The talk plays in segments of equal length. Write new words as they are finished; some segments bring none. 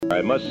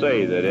I must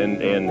say that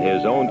in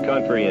his own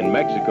country, in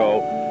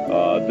Mexico,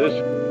 this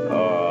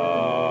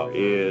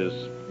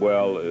is,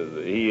 well,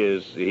 he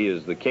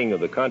is the king of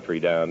the country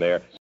down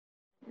there.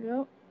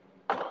 Yep.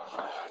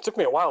 It took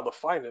me a while to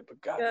find it,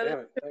 but god damn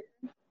it.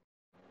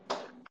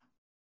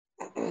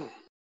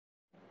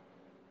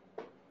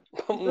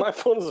 My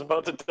phone is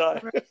about to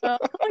die.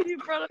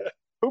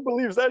 Who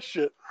believes that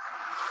shit?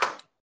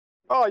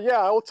 Oh yeah,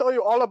 I will tell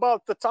you all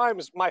about the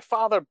times my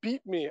father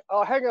beat me.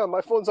 Oh, hang on,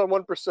 my phone's on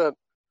 1%.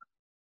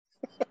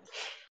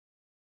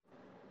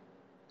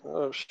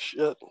 Oh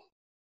shit.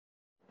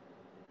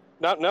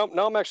 Now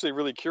I'm actually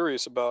really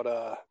curious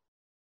about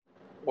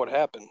what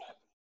happened.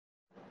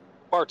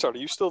 Bartard, are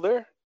you still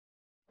there?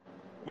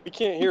 We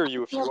can't hear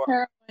you if you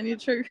are. And you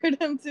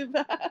triggered him too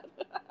bad.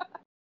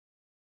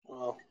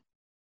 Well,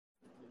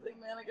 He's like,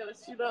 man, I gotta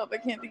shoot up. I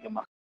can't think of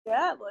my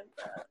dad like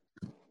that.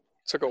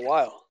 took a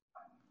while.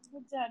 My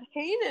dad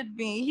hated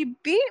me. He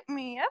beat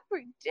me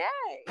every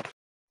day.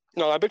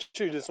 No, I bet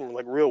you did some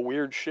like real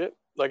weird shit.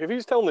 Like if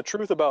he's telling the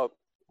truth about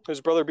his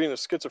brother being a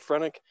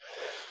schizophrenic,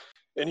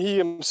 and he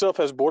himself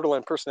has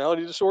borderline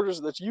personality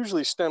disorders, that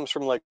usually stems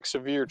from like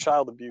severe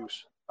child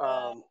abuse.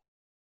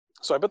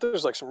 So I bet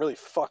there's like some really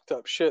fucked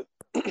up shit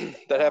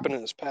that happened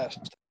in his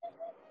past.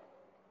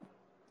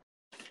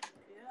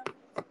 Yeah.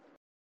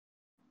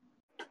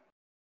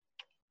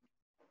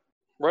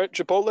 Right,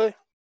 Chipotle?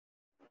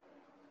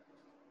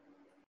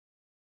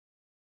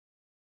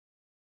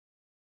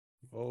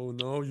 Oh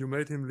no, you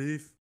made him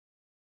leave.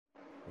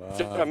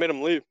 Wow. I made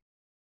him leave.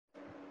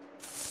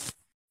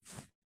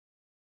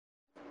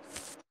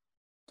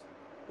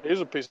 He's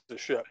a piece of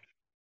shit.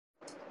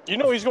 You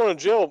know he's going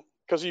to jail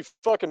because he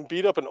fucking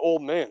beat up an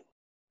old man.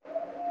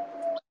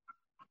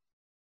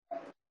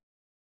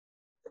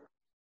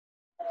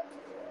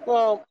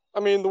 Well,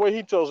 I mean, the way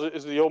he tells it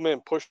is the old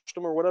man pushed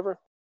him or whatever.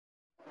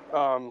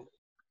 I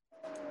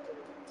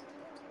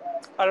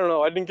don't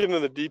know. I didn't get into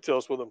the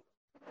details with him.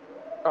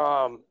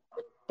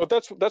 But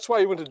that's why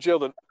he went to jail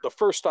the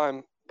first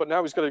time. But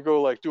now he's got to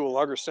go like do a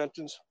longer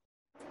sentence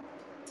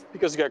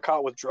because he got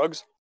caught with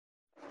drugs.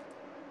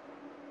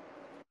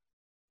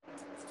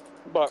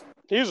 But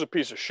he's a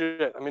piece of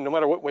shit. I mean, no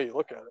matter what way you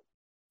look at it.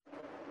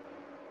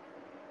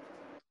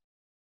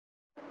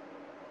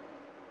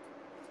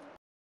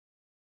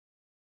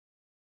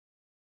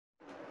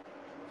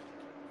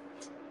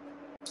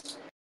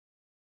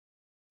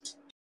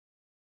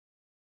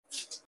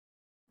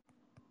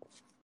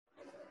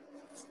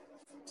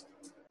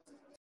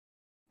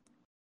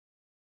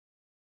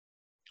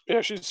 Yeah,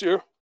 she's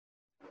here.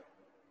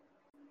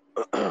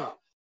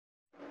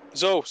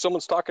 Zoe,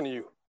 someone's talking to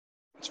you.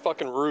 It's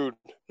fucking rude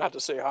not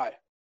to say hi.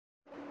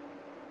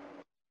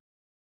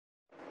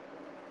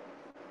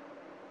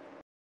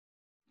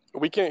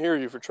 We can't hear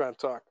you if you're trying to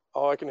talk.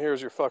 All I can hear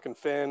is your fucking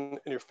fan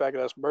and your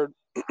faggot ass bird.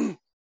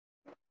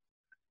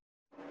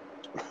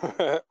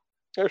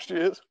 There she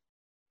is.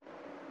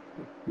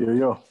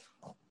 Yo.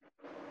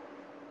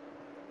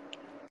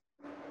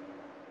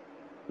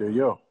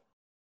 Yo.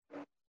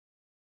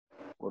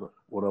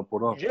 What up?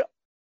 Yeah.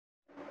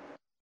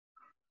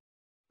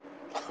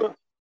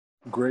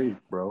 Great,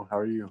 bro. How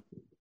are you?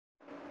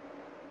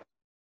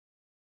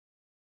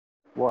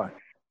 What?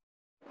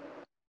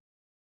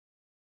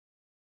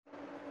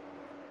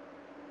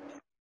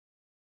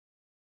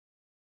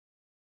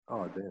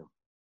 Oh, damn.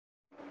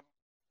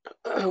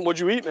 What'd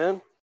you eat,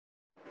 man?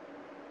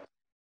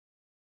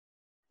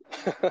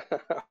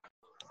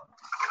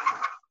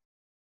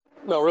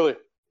 No, really.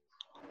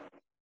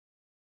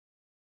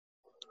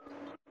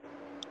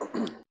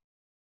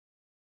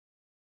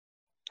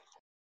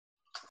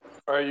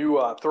 Are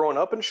you throwing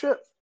up and shit?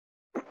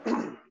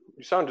 You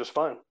sound just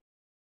fine.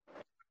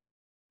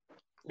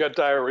 You got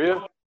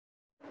diarrhea?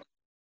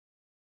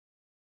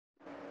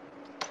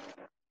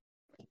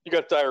 You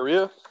got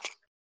diarrhea?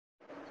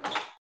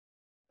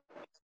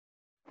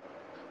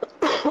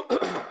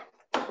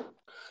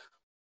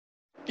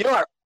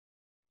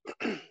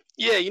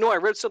 You know, I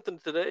read something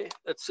today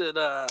that said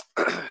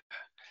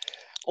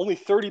only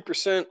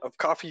 30% of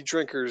coffee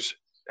drinkers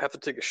have to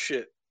take a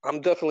shit. I'm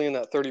definitely in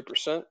that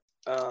 30%.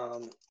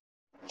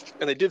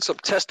 And they did some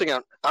testing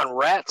on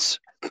rats.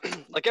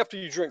 Like after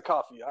you drink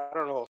coffee, I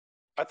don't know.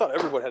 I thought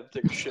everyone had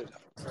to take a shit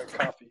after you drink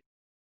coffee.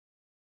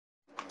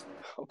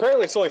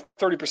 Apparently, it's only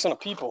 30% of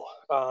people,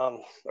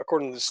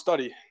 according to this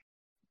study.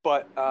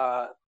 But,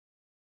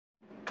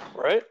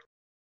 right?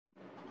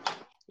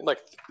 Like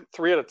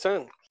 3 out of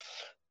 10.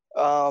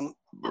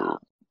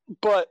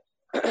 But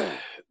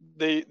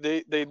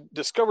they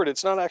discovered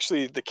it's not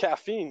actually the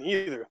caffeine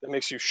either that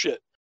makes you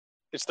shit.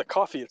 It's the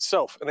coffee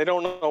itself, and they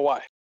don't know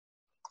why.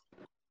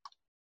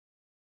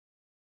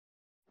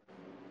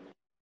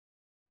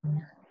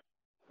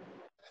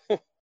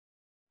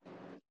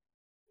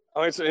 I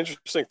mean, it's an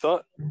interesting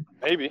thought.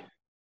 Maybe.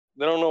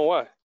 They don't know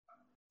why.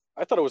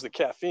 I thought it was the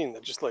caffeine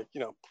that just like,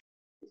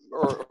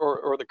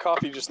 or the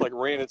coffee just like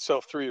ran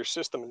itself through your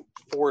system and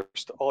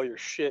forced all your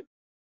shit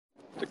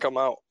to come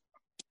out.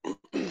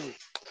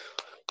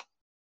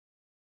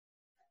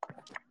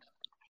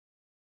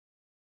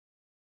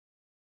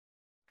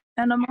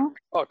 Enema?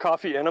 Oh,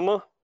 coffee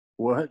enema?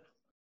 What?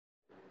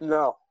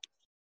 No,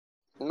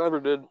 never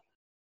did.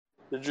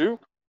 Did you?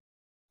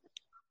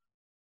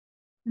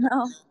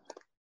 No.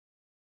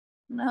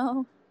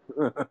 No.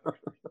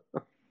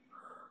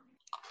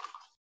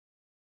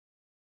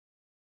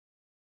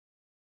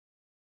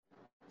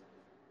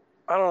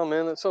 I don't know,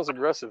 man. That sounds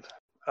aggressive.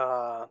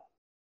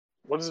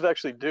 What does it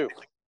actually do?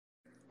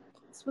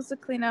 It's supposed to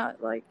clean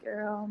out like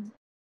your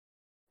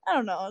I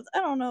don't know. I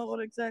don't know what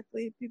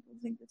exactly people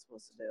think it's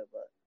supposed to do,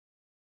 but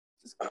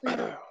just clean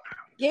it.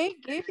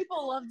 Gay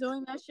people love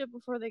doing that shit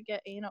before they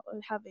get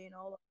have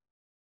anal.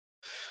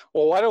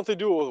 Well, why don't they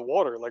do it with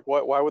water? Like,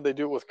 why would they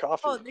do it with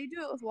coffee? Oh, they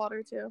do it with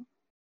water too.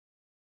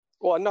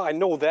 Well, no, I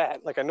know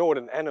that. Like, I know what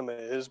an enema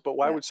is, but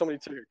why Yeah. would somebody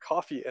take a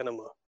coffee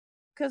enema?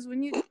 Because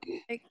when you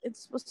like,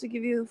 it's supposed to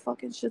give you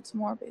fucking shits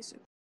more,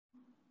 basically.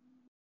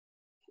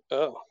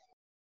 Oh.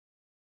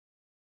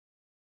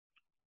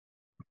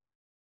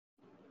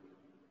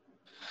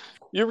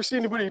 You ever see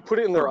anybody put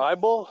it in their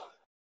eyeball?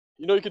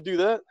 You know you could do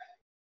that?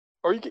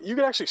 Or you could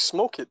actually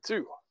smoke it,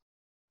 too.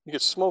 You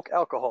could smoke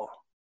alcohol.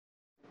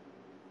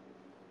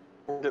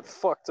 And get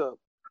fucked up.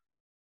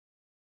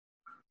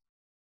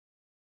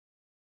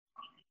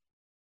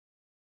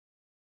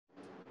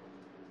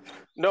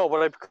 No,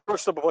 but I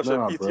crushed up a bunch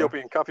of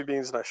Ethiopian coffee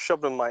beans and I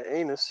shoved them in my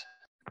anus.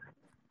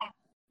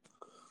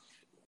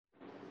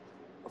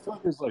 I feel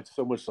like there's like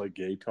so much like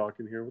gay talk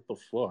in here. What the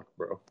fuck,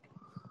 bro?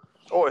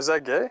 Oh, is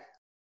that gay?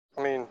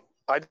 I mean,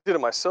 I did it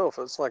myself.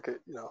 It's like, I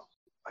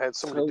had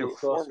somebody do it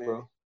for me.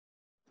 Bro.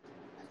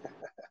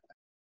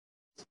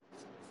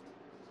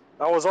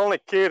 I was only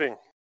kidding.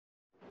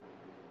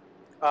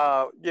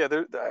 Yeah,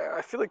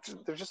 I feel like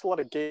there's just a lot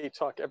of gay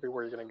talk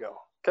everywhere you're going to go.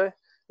 Okay?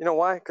 You know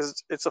why?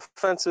 Because it's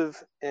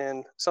offensive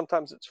and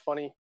sometimes it's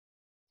funny,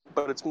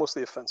 but it's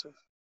mostly offensive.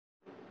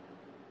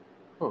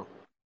 Huh.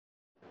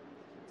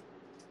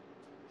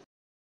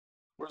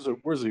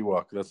 Where's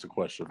Ewok? That's the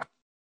question.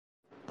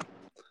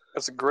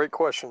 That's a great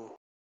question.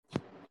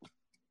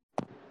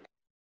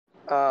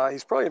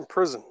 He's probably in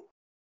prison.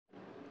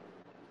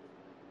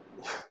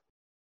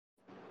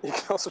 You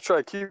can also try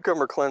a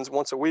cucumber cleanse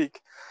once a week,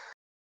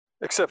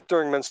 except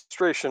during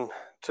menstruation,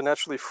 to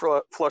naturally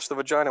flush the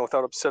vagina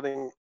without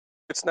upsetting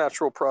its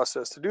natural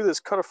process. To do this,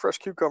 cut a fresh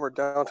cucumber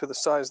down to the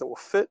size that will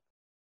fit,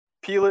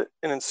 peel it,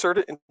 and insert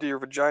it into your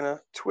vagina.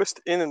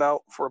 Twist in and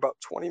out for about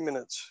 20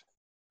 minutes.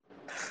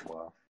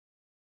 Wow.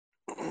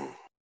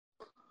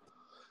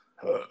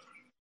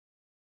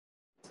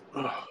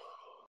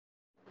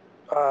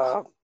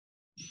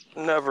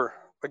 Never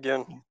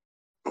again.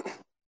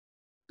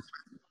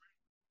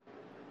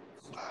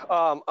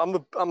 I'm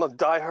a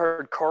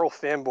diehard Carl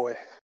fanboy.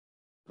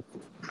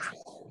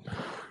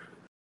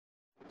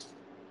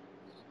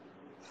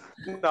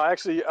 No,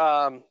 actually,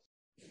 I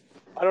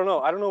don't know.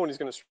 I don't know when he's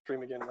gonna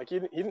stream again. Like he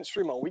didn't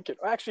stream on weekend.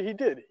 Actually, he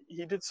did.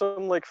 He did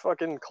some like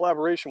fucking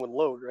collaboration with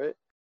Load, right?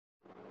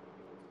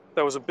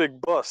 That was a big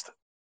bust.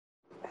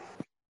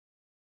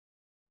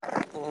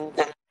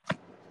 Mm-hmm.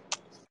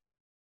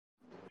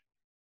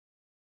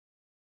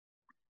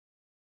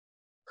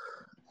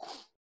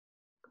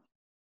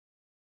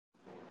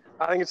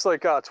 I think it's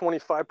like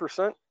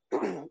 25%,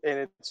 and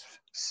it's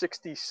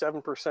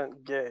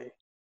 67% gay,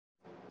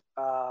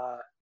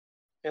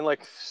 and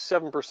like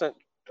 7%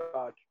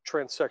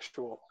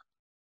 transsexual.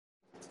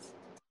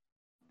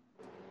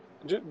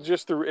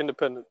 Just through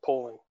independent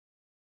polling.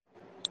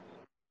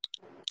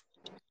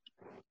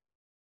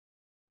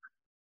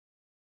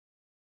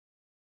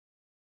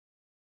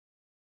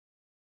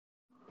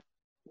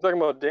 You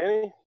talking about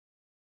Danny?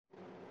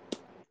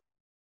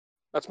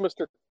 That's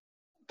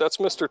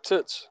Mr.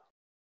 Tits.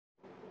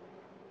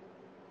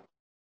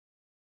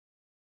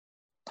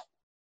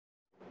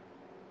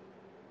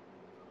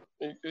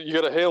 You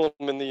gotta hail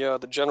him in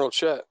the general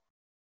chat.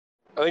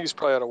 I think he's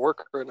probably out of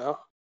work right now.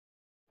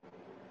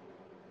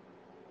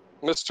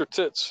 Mr.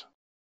 Tits.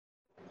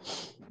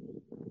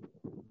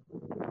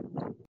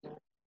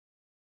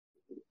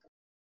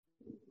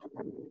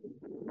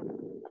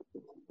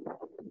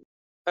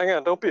 Hang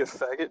on, don't be a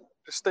faggot.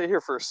 Just stay here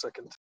for a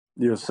second.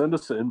 Yeah, send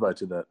us an invite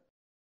to that.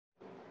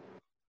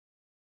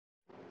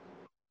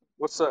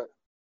 What's that?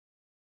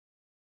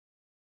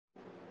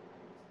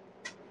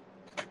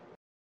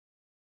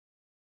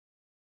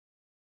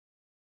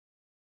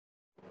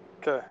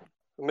 Okay.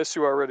 I miss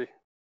you already.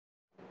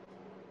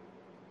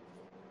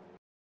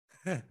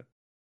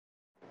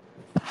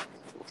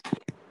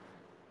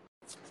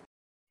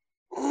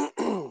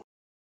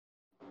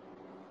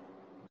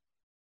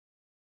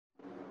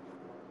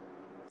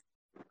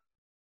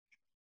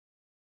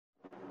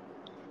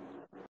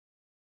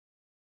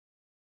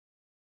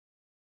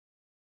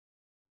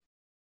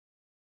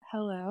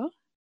 Hello?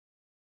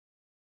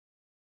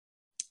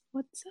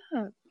 What's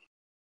up?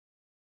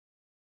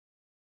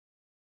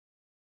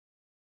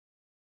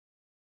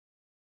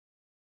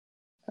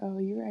 Oh,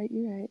 you're right,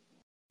 you're right.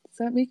 Does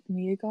that make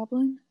me a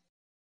goblin?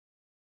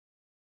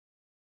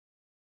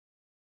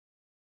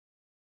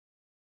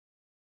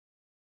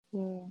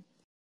 Whoa.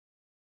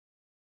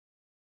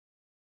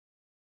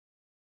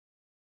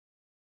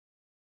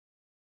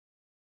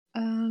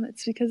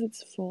 it's because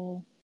it's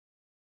full.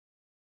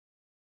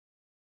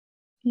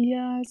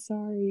 Yeah,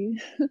 sorry.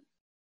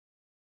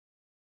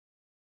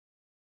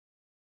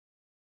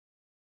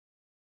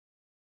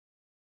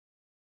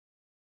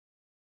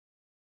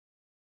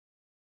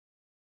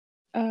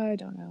 I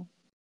don't know.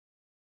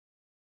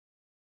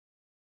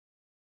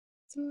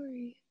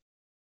 Sorry.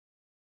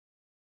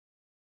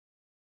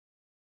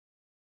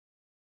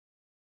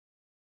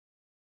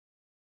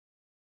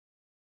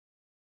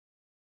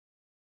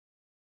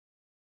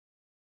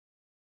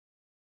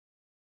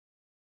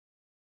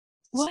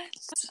 What?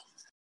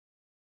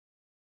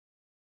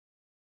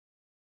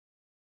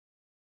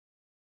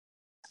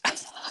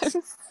 I'm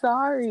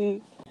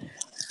sorry.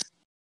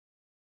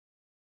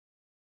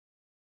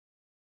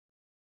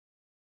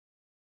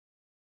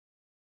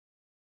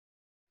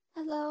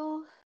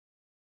 Hello.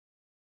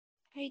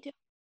 How you doing?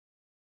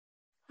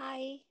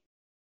 Hi.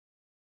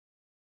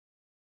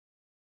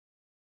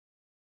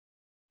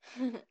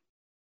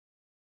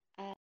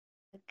 uh,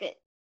 good.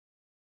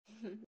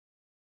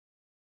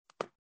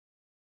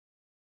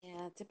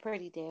 Yeah, it's a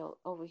pretty day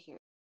over here.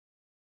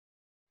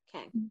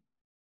 Okay.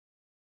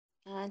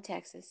 In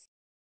Texas.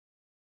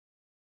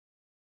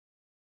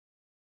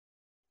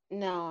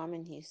 No, I'm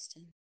in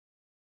Houston.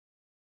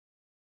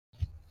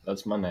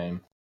 That's my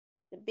name.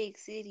 The big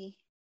city.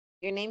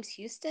 Your name's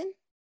Houston?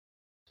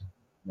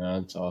 No,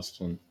 it's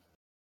Austin.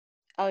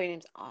 Oh, your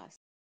name's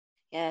Austin.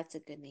 Yeah, that's a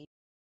good name.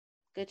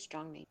 Good,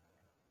 strong name.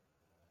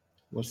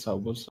 What's up?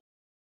 What's up?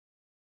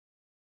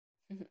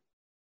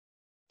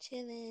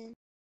 Chillin'.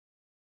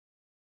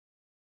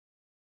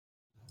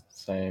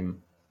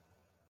 Same.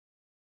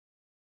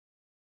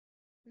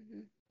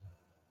 Mm-hmm.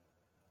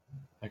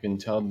 I can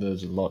tell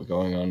there's a lot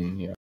going on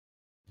here.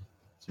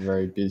 It's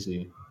very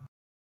busy.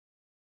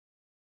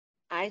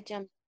 I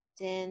jumped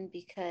in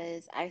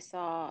because I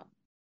saw.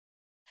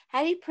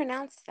 How do you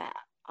pronounce that?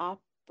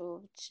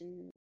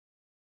 Opochtli.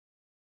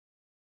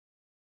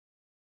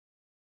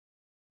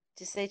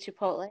 Just say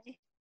Chipotle.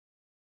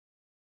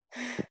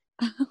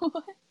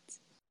 What?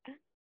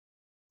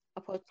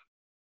 Opochtli.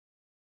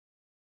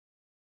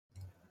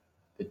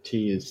 The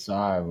T is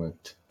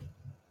silent.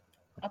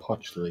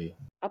 Opochtli.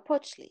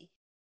 Opochtli.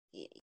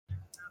 Yeah.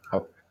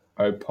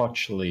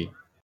 Opochtli.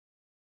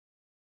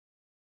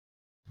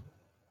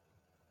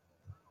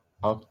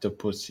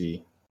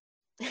 Octopussy.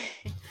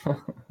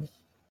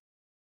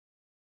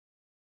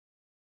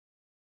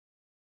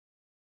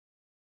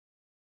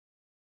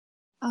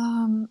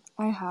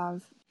 I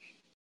have.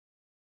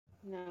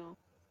 No.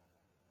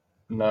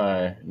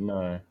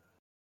 No.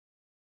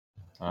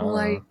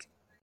 Like,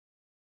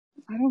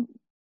 I don't.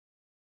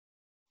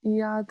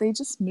 Yeah, they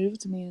just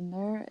moved me in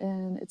there,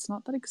 and it's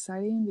not that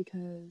exciting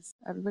because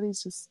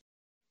everybody's just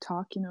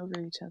talking over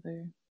each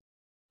other.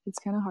 It's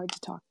kind of hard to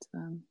talk to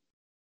them.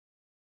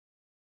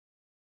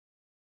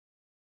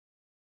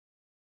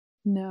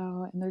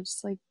 No, and they're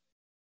just like,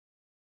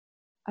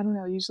 I don't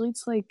know. Usually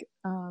it's like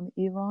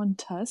Elon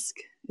Tusk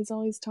is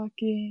always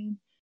talking,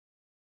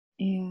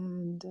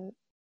 and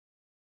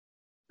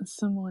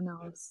someone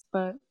else,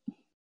 but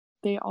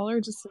they all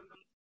are just like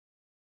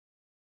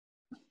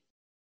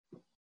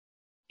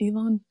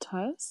Elon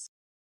Tusk.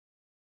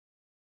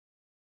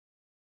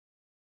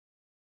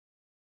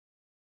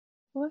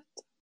 What?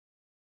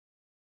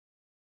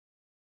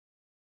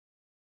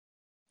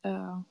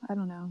 Oh, I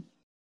don't know.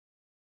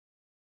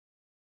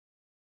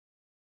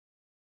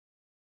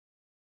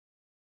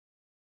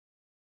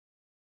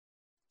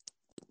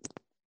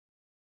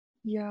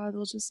 Yeah,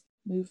 they'll just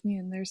move me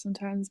in there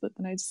sometimes, but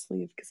then I just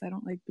leave because I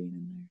don't like being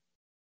in there.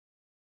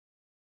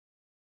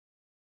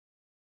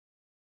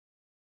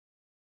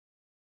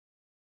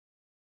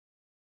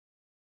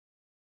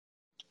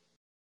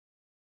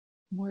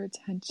 More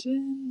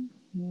attention?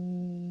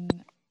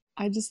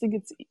 I just think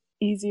it's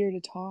easier to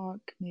talk,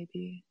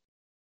 maybe.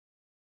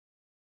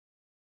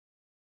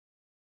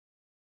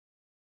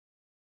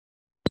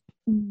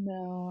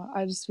 No,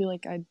 I just feel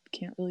like I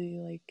can't really,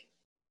 like...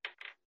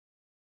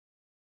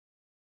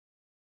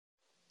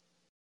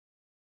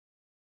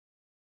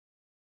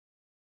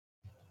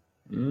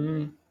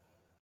 Mm-hmm.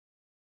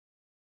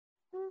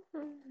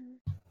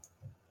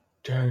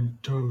 10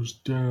 toes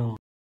down.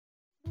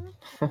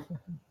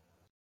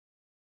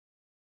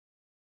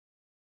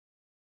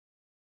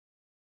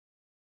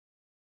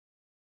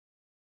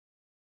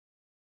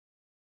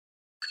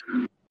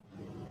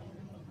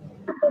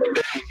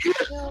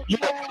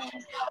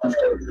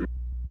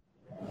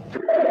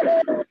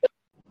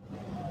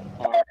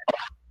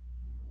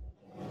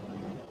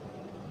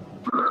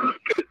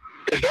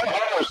 Is that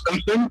Homer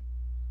Simpson?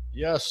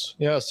 Yes.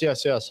 Hi.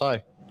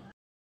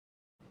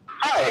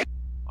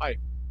 Hi.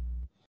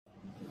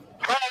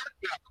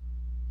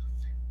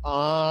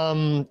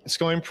 Hi. It's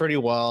going pretty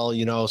well.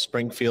 You know,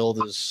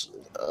 Springfield is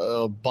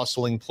a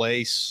bustling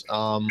place.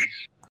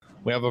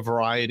 We have a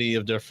variety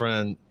of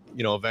different,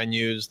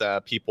 venues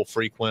that people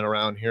frequent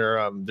around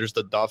here. There's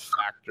the Duff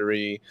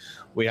Factory.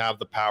 We have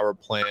the power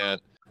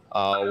plant.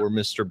 We're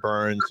Mr.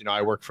 Burns.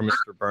 I work for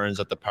Mr.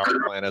 Burns at the power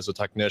plant as a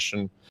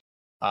technician.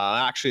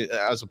 Actually,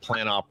 as a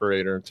plant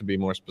operator, to be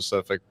more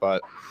specific.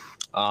 But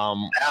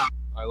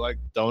I like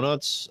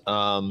donuts.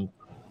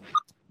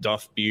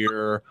 Duff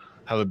beer.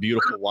 Have a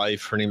beautiful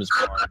wife. Her name is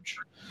Marge.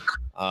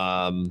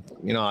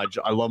 You know,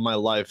 I love my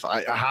life.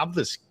 I have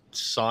this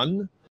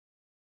son,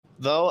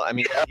 though. I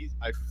mean,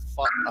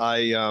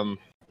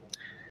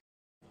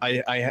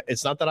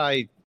 it's not that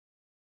I,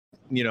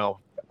 you know,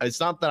 it's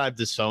not that I've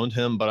disowned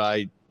him,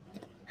 but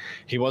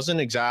he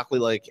wasn't exactly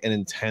like an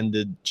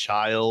intended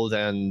child,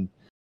 and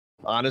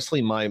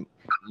honestly, my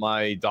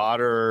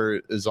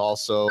daughter is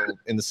also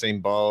in the same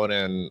boat,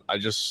 and I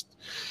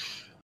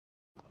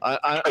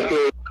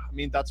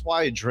mean, that's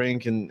why I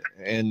drink and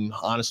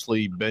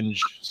honestly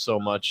binge so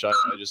much. I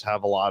just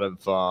have a lot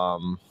of I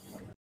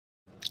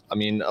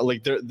mean,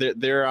 like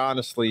they're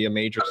honestly a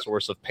major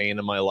source of pain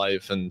in my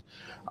life, and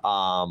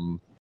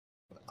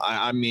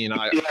I mean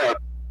I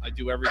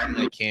do everything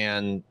I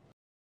can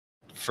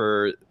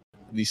for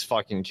these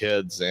fucking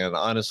kids, and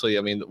honestly,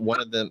 I mean,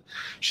 one of them,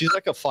 she's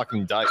like a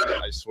fucking dyke.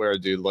 I swear,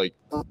 dude. Like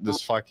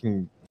this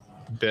fucking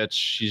bitch.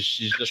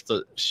 She's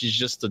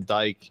just a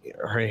dyke.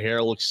 Her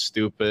hair looks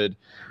stupid.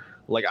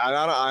 Like I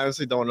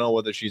honestly don't know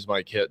whether she's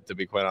my kid, to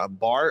be quite honest.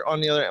 Bart, on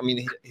the other, I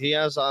mean, he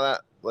has all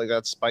that like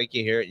that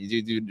spiky hair.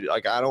 You do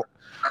like I don't.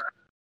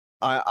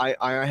 I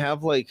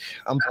have like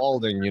I'm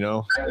balding, you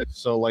know.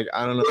 So like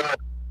I don't know.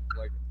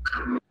 Like,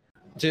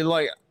 dude,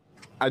 like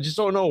I just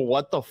don't know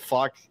what the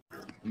fuck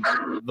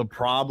the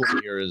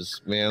problem here is,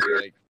 man.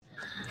 Like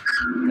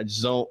I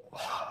just don't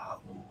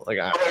like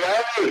I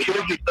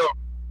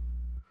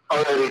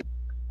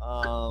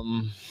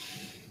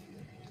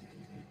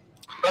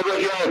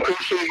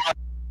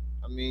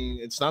mean,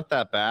 it's not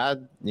that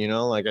bad, you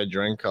know. Like I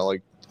drink, I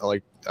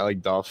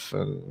like Duff,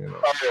 and you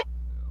know,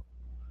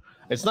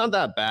 it's not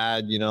that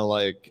bad, you know.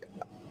 Like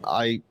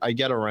I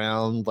get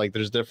around. Like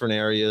there's different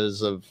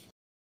areas of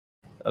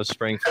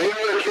Springfield.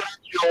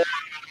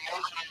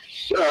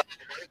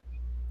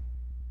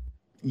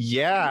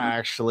 Yeah,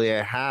 actually,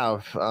 I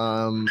have.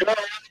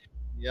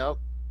 Yep,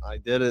 I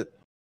did it.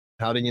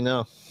 How did you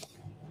know?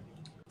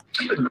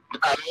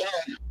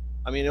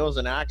 I mean, it was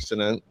an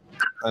accident.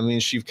 I mean,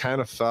 she kind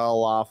of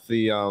fell off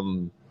the.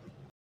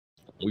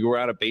 We were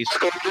at a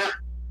baseball.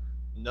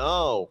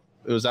 No,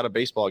 it was at a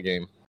baseball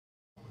game,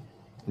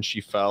 and she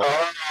fell.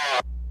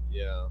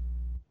 Yeah.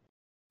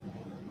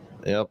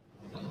 Yep.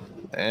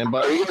 And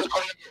but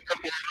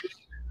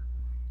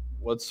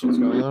what's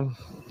going on?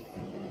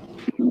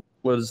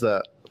 What is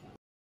that?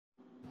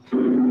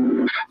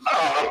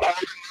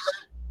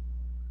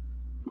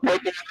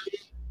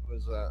 What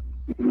is that?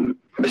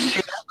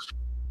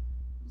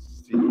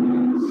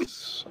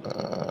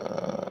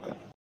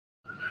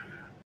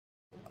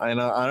 I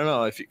don't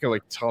know if you could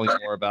like tell me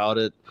more about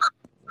it.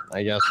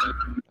 I guess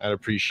I'd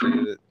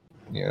appreciate it.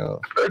 You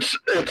know. It's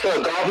a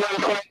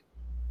goblin.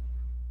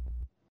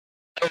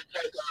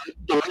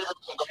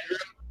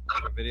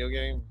 A video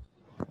game.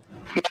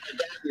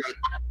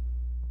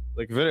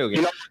 Like a video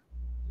game.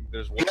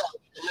 There's one.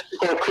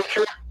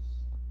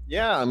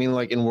 Yeah, I mean,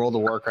 like in World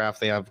of Warcraft,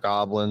 they have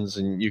goblins,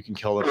 and you can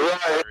kill them for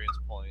experience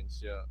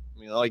points. Yeah, I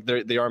mean, like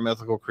they are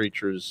mythical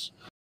creatures.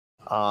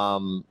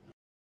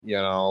 You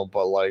know,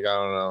 but like I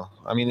don't know.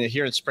 I mean,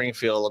 here in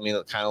Springfield, I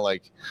mean, kind of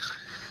like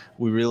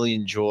we really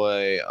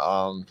enjoy.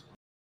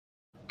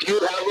 Do you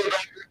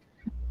have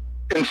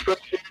in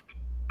Springfield?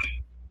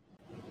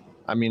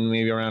 I mean,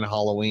 maybe around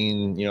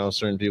Halloween, you know,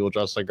 certain people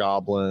dress like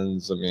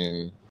goblins. I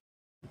mean,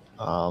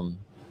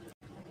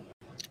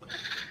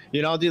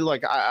 you know, dude,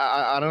 like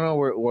I don't know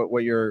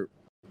what you're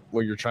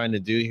trying to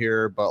do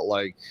here, but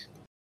like,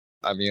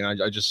 I mean,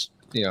 I just,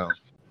 you know,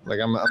 like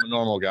I'm a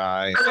normal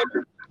guy,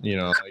 you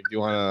know, like do you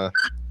want to,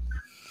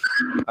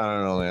 I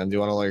don't know, man, do you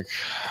want to like,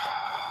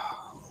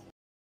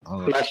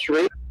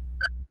 masturbate?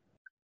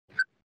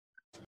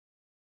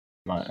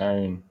 My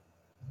own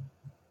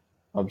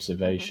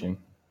observation.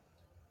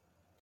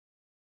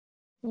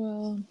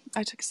 Well,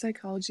 I took a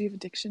psychology of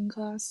addiction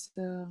class,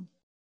 so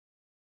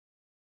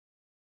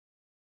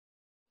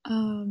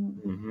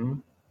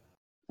I'm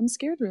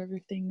scared of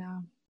everything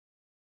now.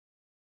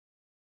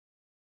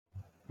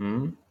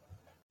 I'm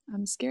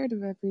scared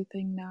of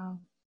everything now.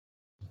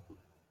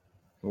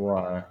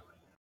 Why?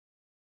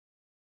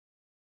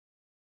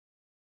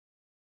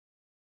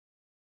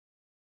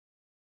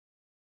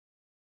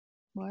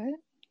 What?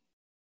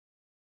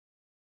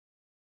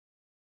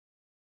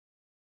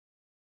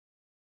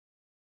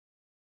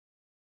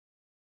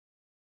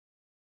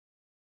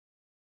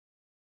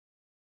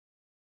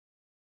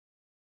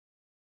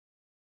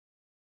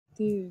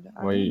 Dude,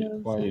 I don't know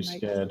if Why are the you mic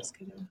scared? is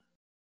gonna...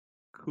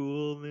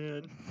 Cool,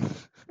 man.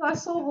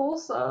 That's so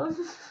wholesome.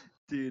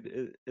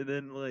 Dude, and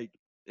then like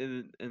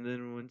and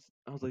then once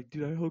I was like,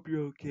 dude, I hope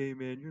you're okay,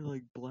 man. You're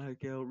like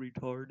blackout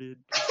retarded.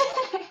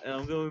 And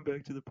I'm going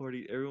back to the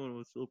party. Everyone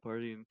was still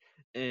partying,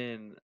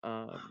 and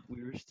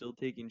we were still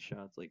taking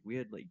shots. Like we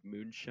had like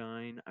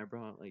moonshine. I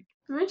brought like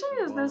Moonshine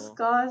a is bottle.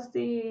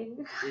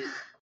 disgusting.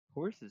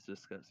 Horse is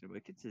disgusting, but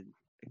it gets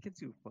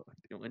you fucked.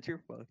 And once you're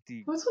fucked,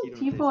 What's you with don't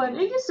people taste and it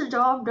anything. gets the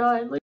job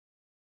done? Like,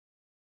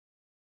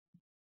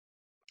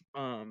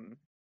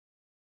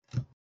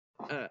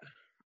 Uh,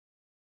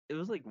 it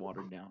was like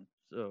watered down,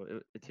 so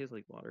it tastes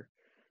like water.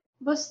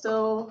 But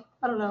still,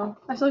 I don't know.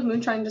 I feel like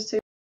moonshine just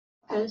tastes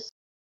like piss.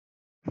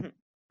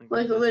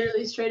 Like piss.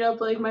 literally straight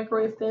up like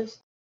microwave piss.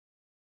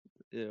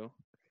 Ew.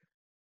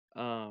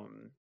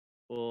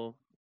 Well,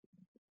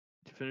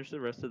 to finish the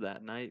rest of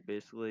that night,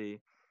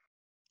 basically,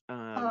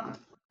 I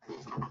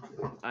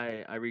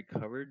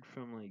recovered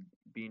from like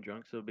being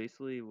drunk. So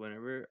basically,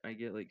 whenever I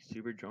get like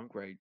super drunk,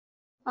 where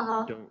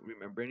I don't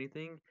remember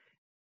anything,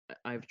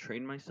 I've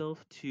trained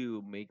myself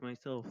to make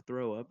myself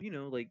throw up.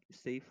 Like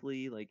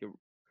safely, like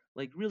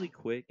really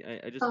quick.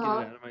 I just get it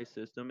out of my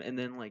system, and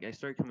then like I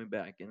start coming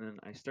back, and then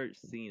I start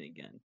seeing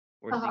again,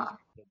 where things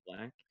go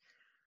black,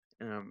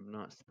 and I'm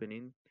not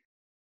spinning.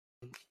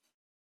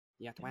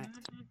 Yeah, twat.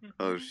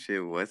 Oh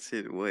shit, what's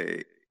it?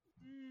 Wait.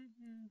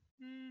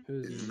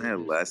 Isn't it? that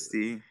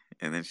Lusty?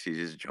 And then she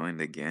just joined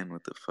again?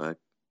 What the fuck?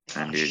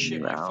 Oh shit,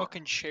 my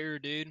fucking chair,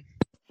 dude.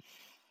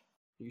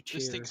 Your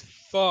This chair. thing's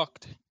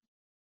fucked.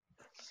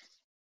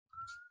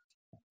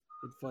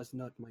 It was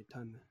not my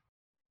time.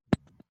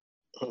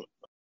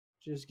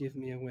 Just give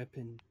me a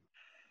weapon.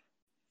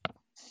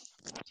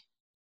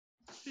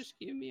 Just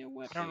give me a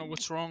weapon. I don't know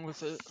what's wrong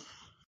with it.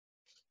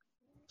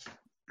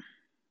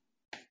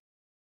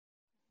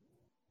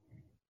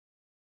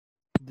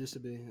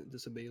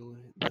 Disable.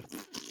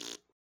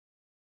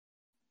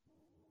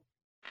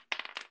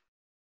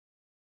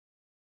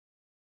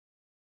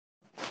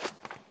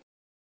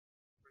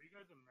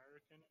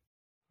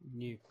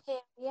 New.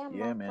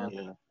 Yeah,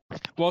 man.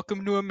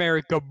 Welcome to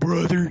America,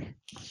 brother.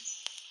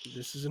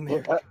 This is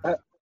America.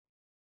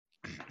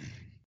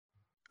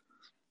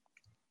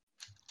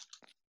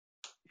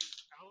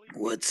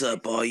 What's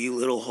up, all you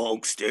little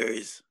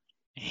Hulksters?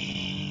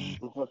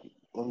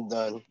 I'm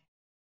done.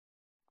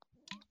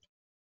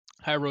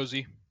 Hi,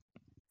 Rosie.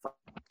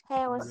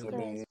 Hey, what's good,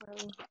 Rosie?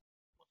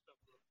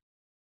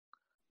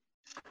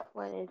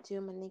 What did you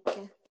do,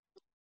 Monica?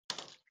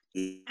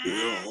 You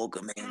little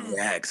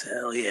Hulkamaniacs,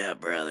 hell yeah,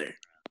 brother.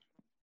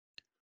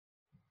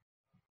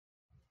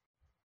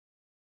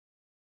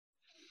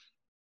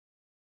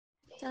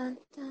 Dun,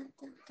 dun,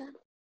 dun, dun.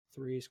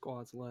 3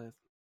 squads left.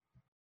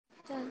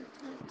 Dun,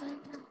 dun, dun,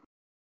 dun.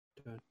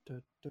 Dun,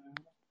 dun, dun,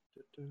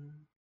 dun, dun.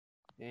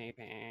 Hey,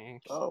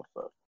 thanks. Oh,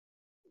 fuck.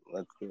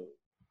 Let's go.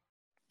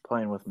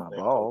 Playing with my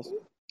balls.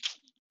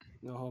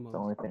 No homo. The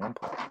only thing I'm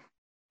playing.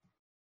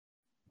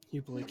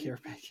 You play care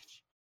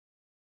package.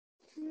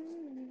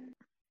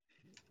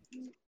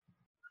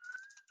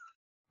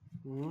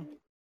 Hmm?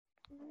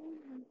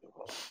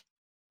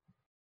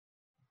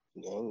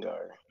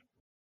 Gengar.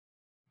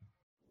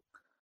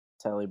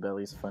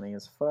 Tellybelly's funny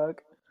as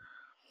fuck.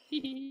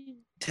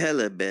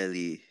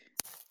 Telebelly.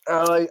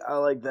 I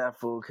like that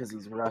fool because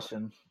he's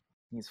Russian.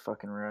 He's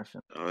fucking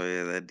Russian. Oh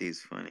yeah, that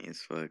dude's funny as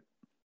fuck.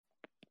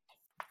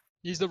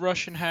 He's the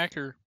Russian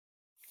hacker.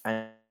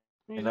 I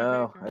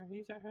know.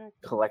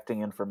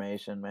 Collecting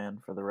information, man,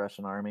 for the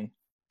Russian army.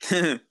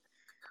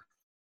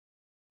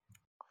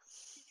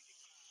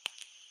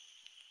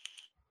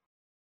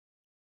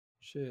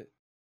 Shit.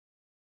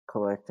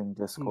 Collecting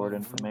Discord My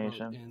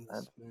information. ends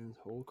That's man's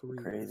whole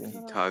career. crazy. He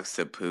talks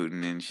to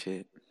Putin and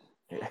shit.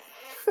 Yeah.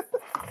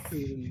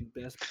 Putin,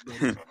 best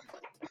buddy.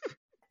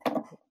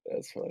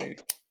 That's funny.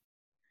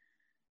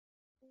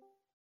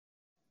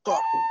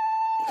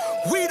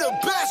 We the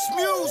best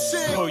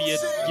music. Oh,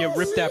 you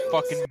rip that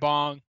fucking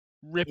bong.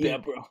 Rip Yeah,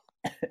 it. bro.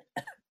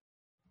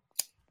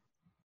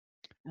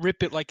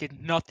 Rip it like it's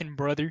nothing,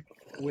 brother.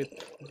 Whip,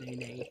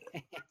 nay.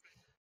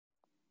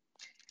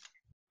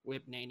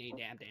 Whip, nay,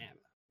 damn.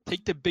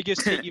 Take the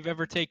biggest hit you've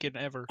ever taken,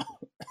 ever.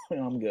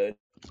 I'm good.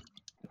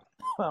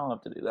 I don't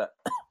have to do that.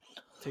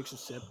 Takes a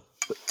sip.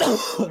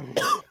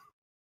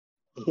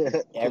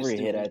 Every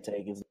hit I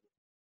take is.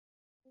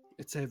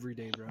 It's every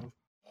day, bro.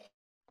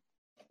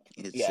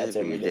 It's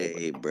every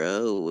day,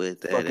 bro. With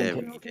that Fucking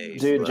every day.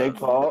 dude, Jake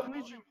Paul.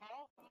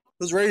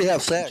 Who's ready to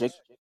have sex?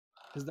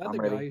 Is that I'm the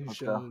ready. guy who Let's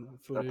showed go.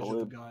 footage Got the of the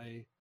lube.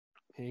 guy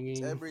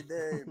hanging? Every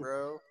day,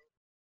 bro.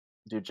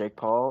 Dude, Jake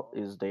Paul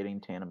is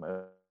dating Tana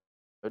Mojo.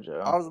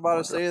 I was about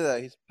to say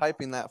that he's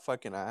piping that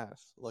fucking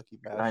ass. Lucky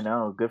bastard. I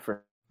know. Good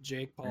for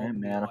Jake Paul him,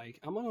 would be man. like,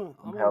 I'm gonna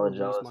hella release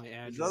jealous. my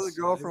address. His other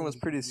so girlfriend was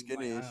everyone pretty can see my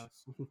skinny.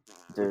 house.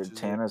 Dude,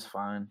 Tana's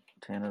fine.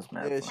 Tana's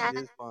mad Yeah, fine. she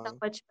Tana's is so fine.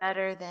 much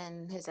better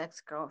than his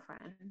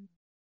ex-girlfriend.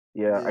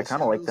 Yeah, I she's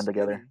kind of like too them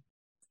together.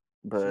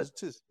 skinny. But She's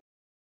too...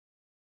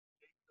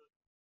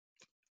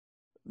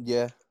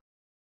 Yeah,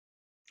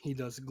 He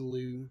does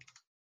glue.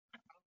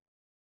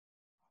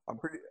 I'm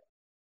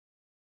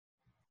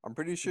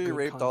pretty sure he Good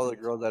raped all the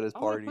content. girls at his I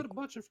want party. to put a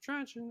bunch of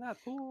trash in that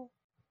pool.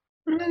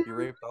 He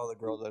raped all the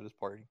girls at his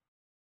party.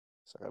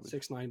 Savage.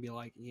 6ix9ine be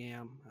like,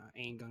 yeah, I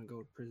ain't gonna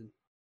go to prison.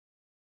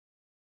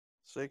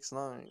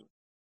 6ix9ine.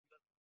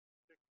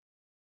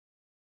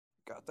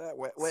 Got that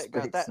wet.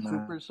 Got that 6ix9ine.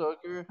 super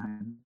soaker.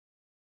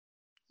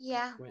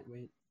 Yeah.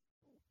 Wait.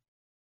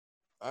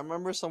 I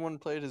remember someone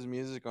played his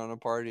music on a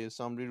party, and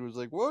some dude was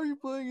like, "Why are you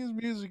playing his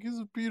music? He's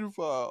a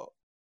pedophile."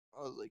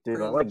 I was like, Dude,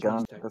 I "Cringe." like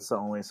Gun. That's the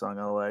only song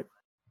I like.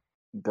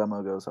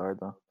 Gummo goes hard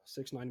though.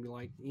 6ix9ine be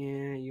like,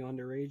 yeah, you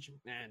underage?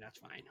 Man, that's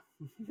fine.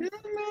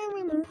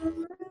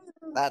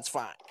 That's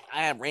fine.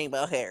 I have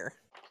rainbow hair.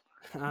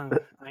 I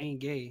ain't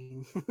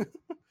gay.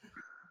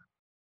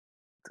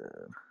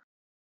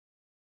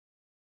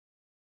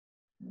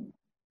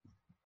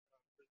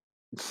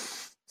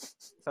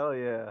 Hell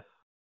yeah.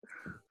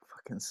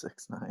 Fucking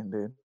 6ix9ine,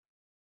 dude.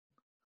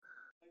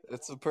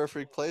 It's the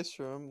perfect place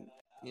for him,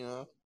 you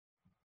know.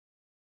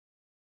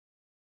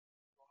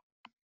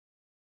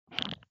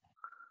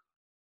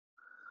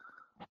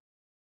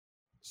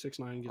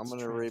 6ix9ine gets I'm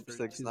gonna rape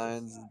transferred to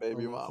 6ix9ine's a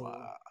baby local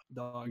mama.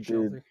 dog Dude.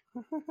 shelter.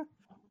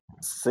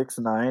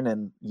 6ix9ine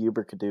and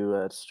Uber could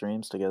do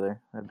streams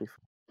together. That'd be fun.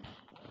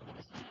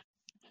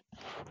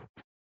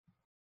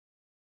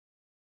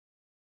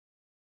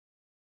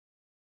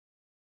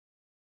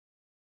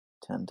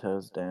 Ten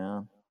toes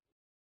down.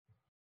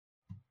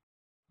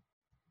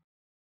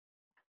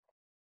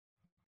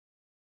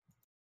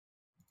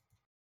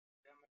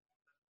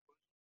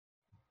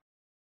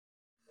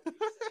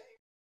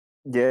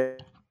 Yeah,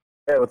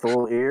 with the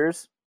little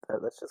ears.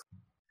 That's just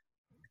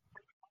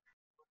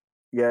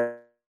yeah,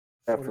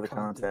 for the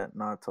content,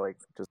 not to like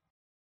just.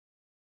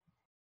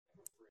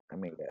 I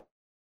mean,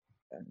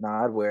 yeah.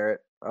 Nah, I'd wear it.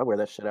 I'd wear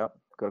that shit out.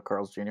 Go to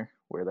Carl's Jr.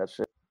 Wear that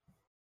shit.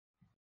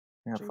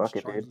 Yeah, James fuck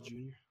it, Charles dude.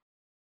 Jr.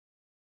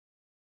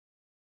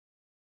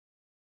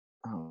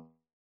 Oh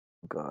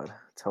God,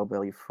 tell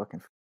Bill you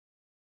fucking.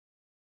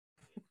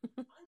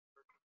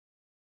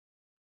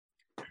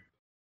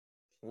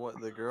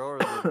 What, the girl or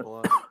the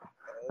blunt?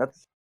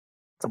 That's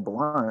a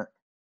blunt.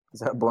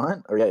 Is that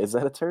blunt? Or yeah, is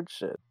that a turd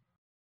shit?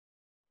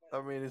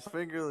 I mean, his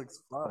finger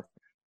looks fun.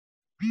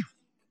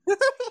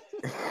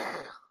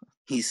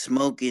 He's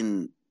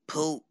smoking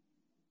poop.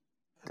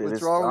 Dude, What's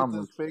his wrong thumb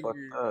with his was fucked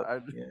finger?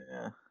 up.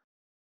 Yeah.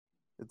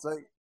 It's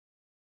like.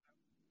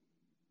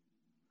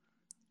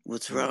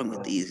 What's wrong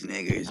with these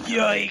niggers?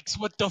 Yikes!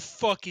 What the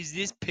fuck is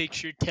this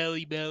picture,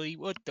 Telly Belly?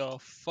 What the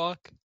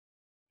fuck?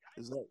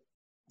 Is that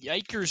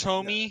Yikers,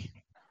 homie.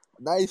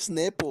 nice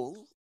nipples?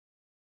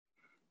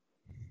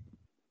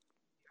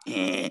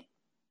 Eh.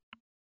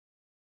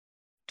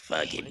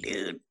 Fuck it,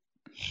 dude.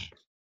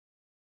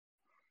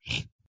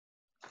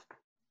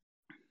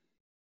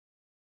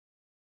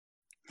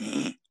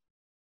 Eh.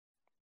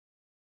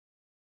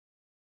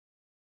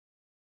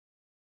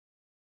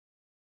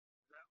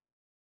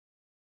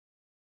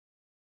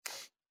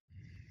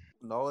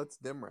 No, it's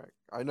Dimrak.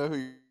 I know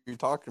who you're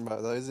talking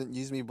about. That isn't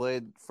Use Me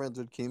Blade friends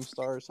with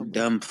Keemstar or something?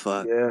 Dumb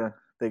fuck. Yeah,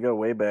 they go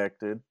way back,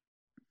 dude.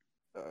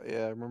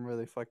 Yeah, I remember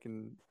they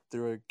fucking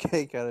threw a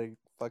cake at a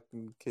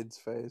fucking kid's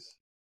face.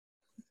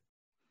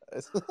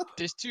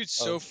 This dude's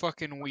so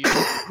fucking weird.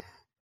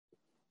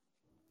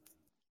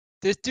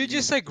 This dude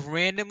just like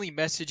randomly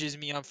messages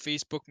me on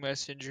Facebook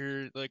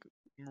Messenger, like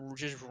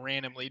just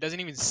randomly. He doesn't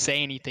even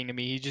say anything to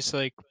me. He just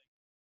like,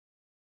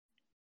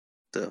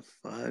 The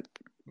fuck?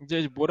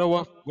 just, what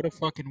a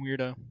fucking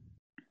weirdo.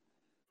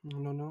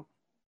 No.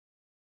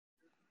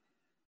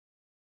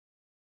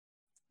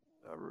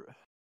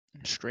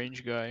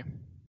 Strange guy.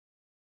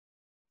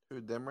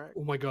 Who, Dimrak?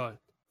 Oh my god.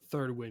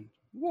 3rd win.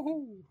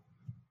 Woohoo!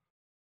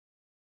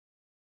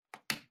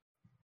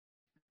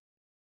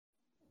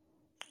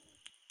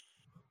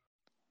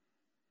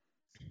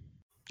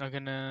 I'm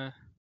gonna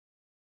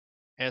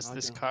ask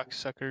this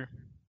cocksucker.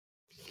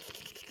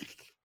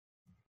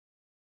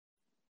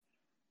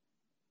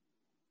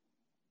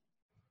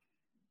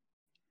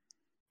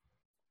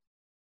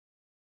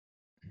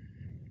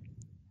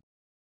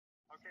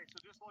 Okay, so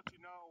just to let you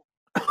know.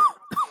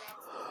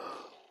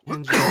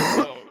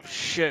 Oh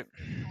shit.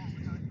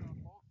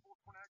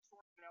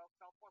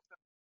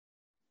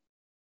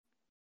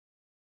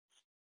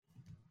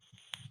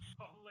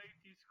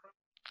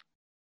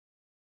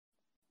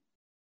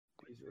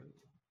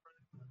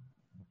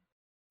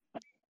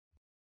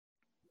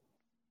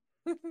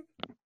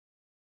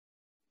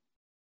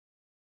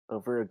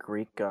 Over a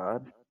Greek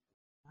god.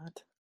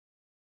 What?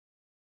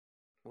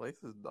 Lace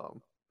is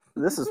dumb.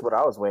 This is what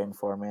I was waiting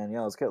for, man.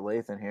 Yeah, let's get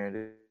Lath in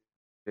here,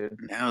 dude.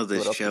 Now the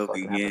What else show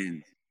fucking happened?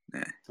 begins.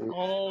 Nah.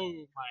 Oh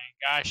my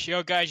gosh,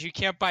 yo guys, you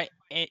can't buy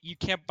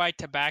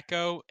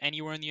tobacco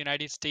anywhere in the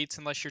United States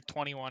unless you're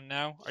 21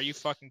 now. Are you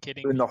fucking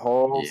kidding In me? the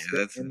whole, Yeah,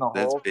 that's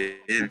whole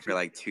been for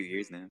like 2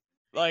 years now.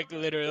 Like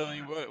literally,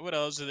 what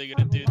else are they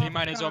gonna do? They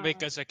might as well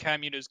make us a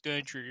communist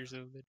country or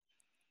something.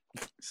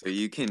 So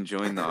you can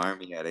join the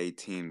army at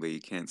 18, but you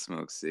can't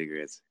smoke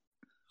cigarettes.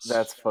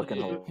 That's fucking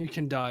You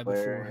can die before.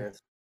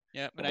 hilarious.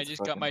 Yeah, but I That's just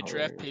got fucking my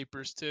draft hilarious.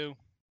 papers too.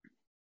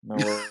 No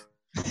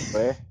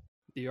way.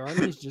 The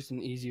army is just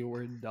an easier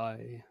word,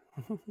 die.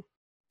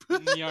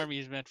 The army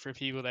is meant for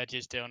people that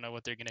just don't know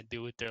what they're gonna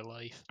do with their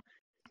life.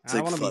 It's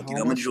like, fuck it,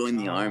 I'm gonna join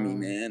the army,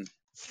 man.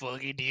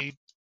 Fuck it, dude.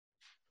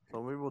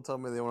 Some people tell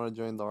me they want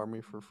to join the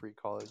army for free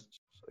college,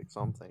 like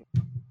something.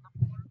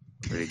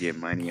 Or to get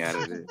money out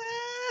of it.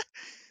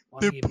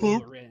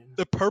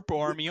 The purple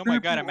army. Oh my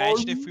god!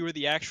 Imagine if we were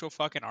the actual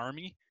fucking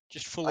army,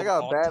 just full I of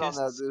got autists. banned on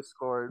that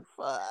Discord.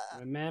 Fuck.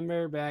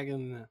 Remember back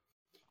in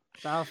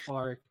South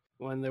Park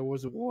when there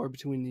was a war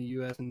between the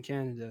U.S. and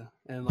Canada,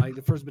 and like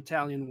the first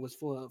battalion was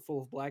full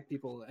of black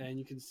people, and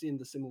you can see in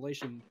the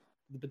simulation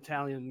the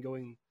battalion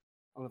going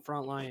on the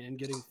front line and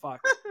getting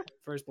fucked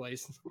first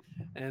place,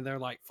 and they're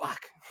like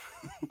fuck.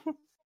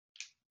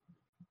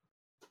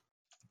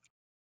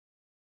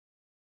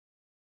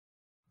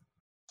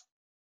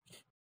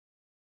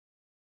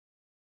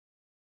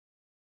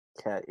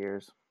 Cat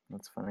ears.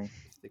 That's funny.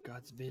 The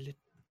gods will it.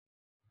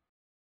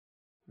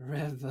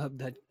 Rev up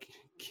that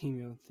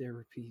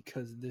chemotherapy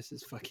because this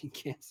is fucking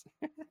cancer.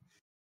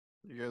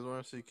 You guys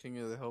want to see King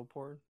of the Hill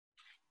porn?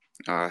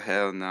 Oh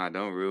hell nah!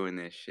 Don't ruin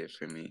this shit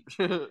for me.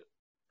 Hell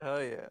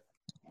yeah.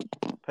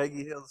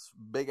 Peggy Hill's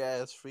big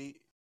ass feet.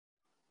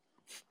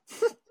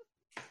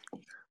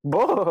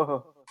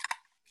 Whoa!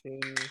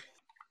 King.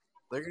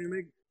 They're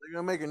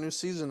gonna make a new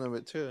season of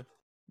it too.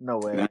 No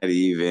way. Not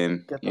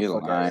even. Get the You're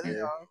fuck out of lying.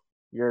 here.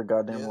 You're a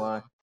goddamn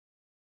lie.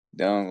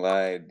 Don't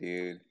lie,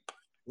 dude.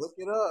 Look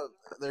it up.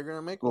 They're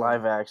gonna make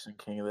Live one. action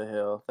King of the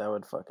Hill. That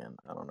would fucking,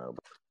 I don't know.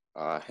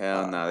 Oh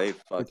hell no! They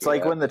fuck It's it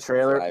like up when the with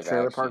Trailer live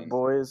Park action.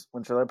 Boys,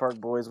 when Trailer Park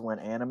Boys went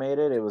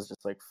animated, it was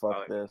just like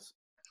fuck this.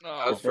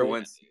 That was If for they-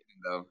 one season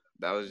though.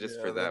 That was just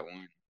for that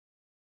one.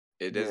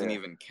 It doesn't Yeah.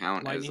 even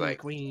count as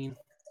Lightning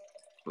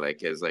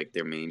McQueen. as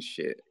their main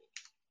shit.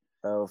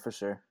 Oh, for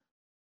sure.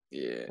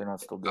 Yeah. They're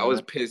not still I doing was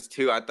it. pissed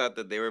too. I thought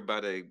that they were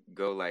about to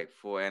go like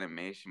full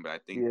animation, but I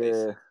think they Yeah.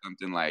 said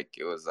something like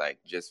it was like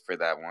just for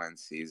that one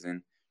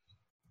season.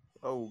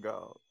 Oh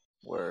god.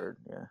 Word,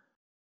 yeah.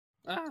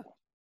 Ah.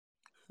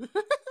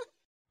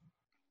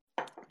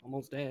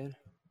 Almost dead.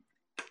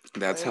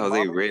 That's Hey, how they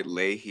Mama. rid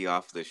Leahy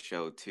off the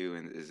show too,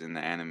 and is in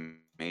the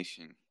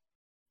animation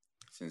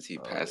since he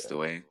passed yeah.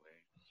 away.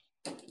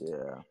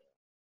 Yeah.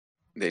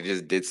 They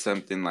just did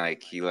something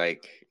like he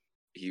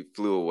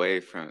flew away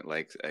from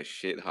like a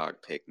shit hawk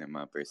picked him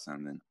up or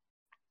something.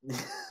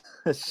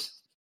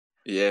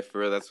 Yeah, for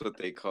real, that's what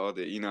they called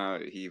it. You know how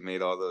he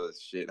made all those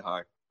shit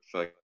hawk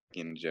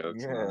fucking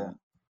jokes and all Yeah. that.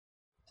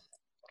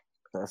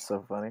 That's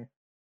so funny.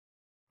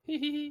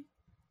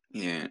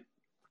 Yeah.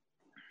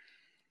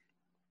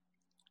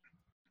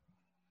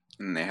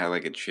 And they had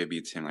like a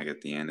tribute to him like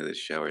at the end of the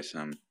show or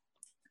something.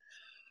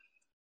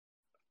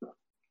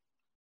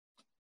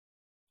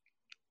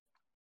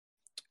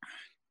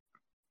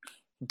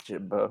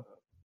 Jimbo.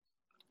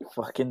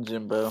 Fucking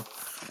Jimbo.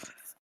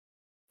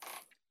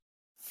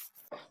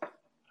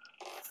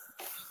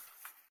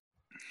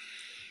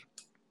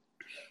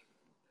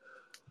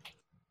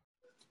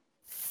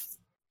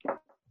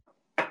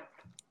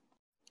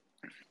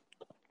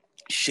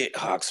 Shit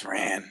hawks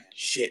ran.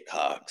 Shit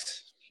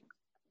hawks.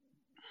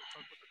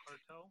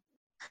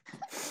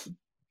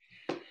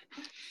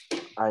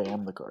 I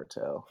am the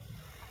cartel.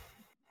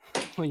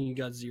 When you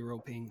got zero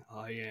ping,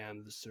 I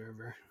am the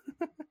server.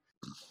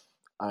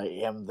 I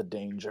am the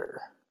danger.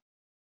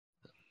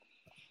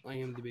 I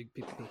am the big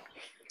people.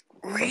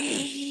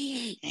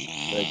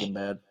 Breaking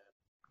Bad.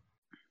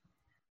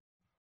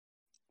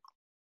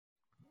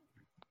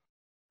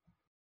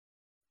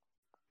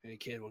 Hey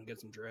kid, wanna get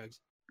some drugs?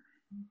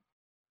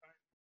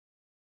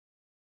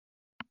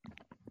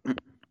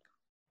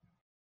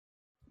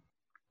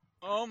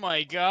 Oh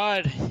my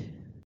god.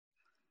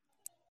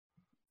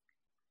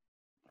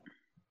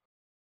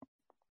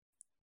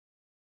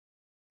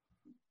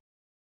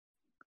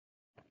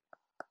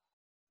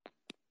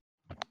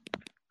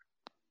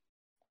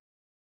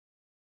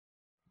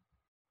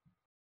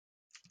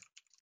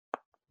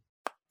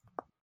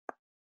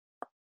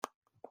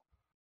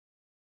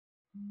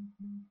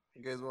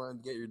 You guys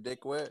want to get your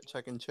dick wet?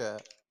 Check in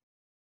chat.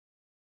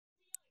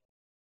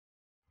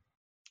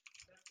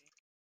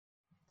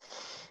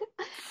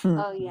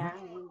 Oh yeah,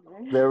 I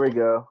remember. There we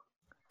go.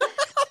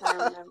 I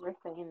remember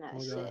saying that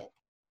Oh, God.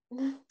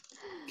 shit.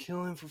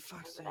 Kill him for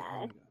fuck's sake.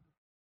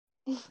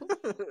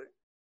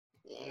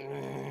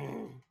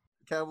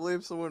 Can't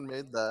believe someone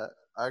made that.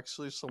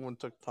 Actually, someone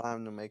took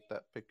time to make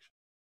that picture.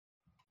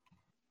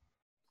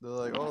 They're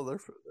like, oh, they're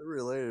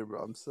related,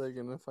 bro. I'm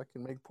thinking if I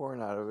can make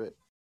porn out of it.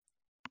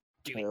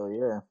 Hell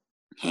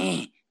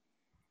yeah.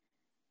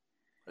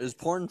 There's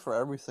porn for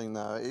everything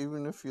now.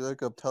 Even if you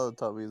look up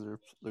Teletubbies,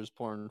 there's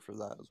porn for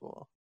that as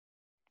well.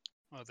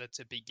 Oh, that's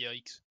a big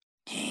yikes.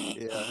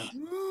 Yeah.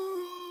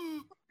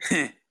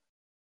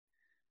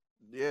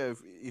 Yeah,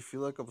 if you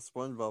look up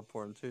SpongeBob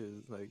porn too,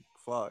 it's like,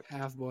 fuck.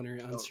 Half boner,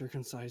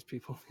 uncircumcised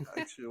people.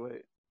 Actually,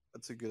 wait.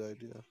 That's a good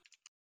idea.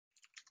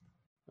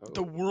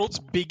 The world's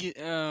biggest.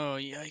 Oh,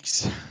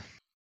 yikes.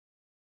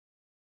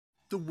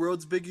 The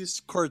world's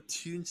biggest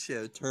cartoon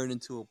show turned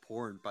into a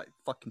porn by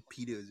fucking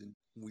pedos and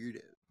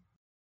weirdos.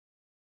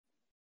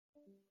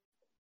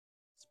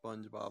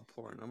 SpongeBob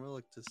porn. I'm gonna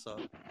look this up.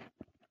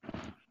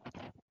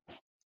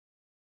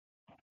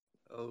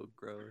 Oh,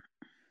 gross.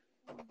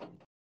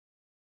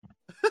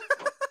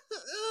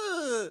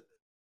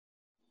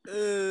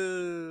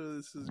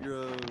 This is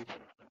gross.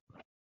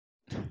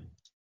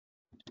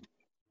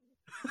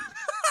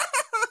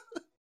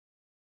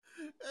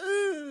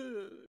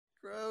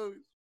 Gross.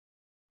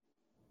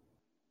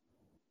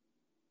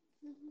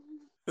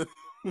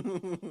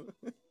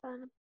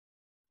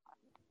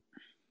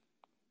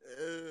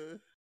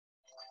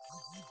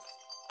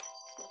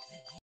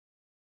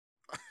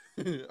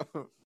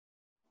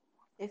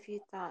 If you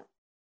thought.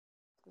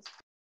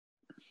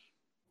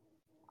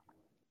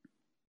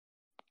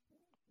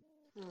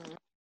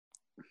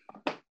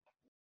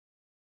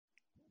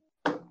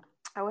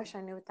 I wish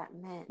I knew what that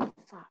meant.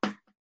 Fuck.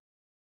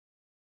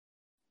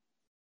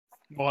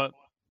 What?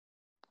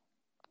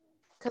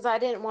 Because I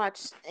didn't watch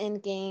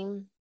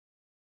Endgame.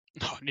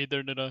 No,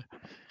 neither did I.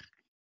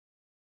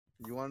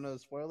 You want to know the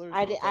spoilers?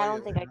 I I'll did. tell I you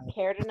don't think right I now.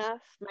 cared enough.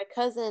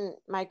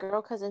 My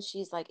girl cousin,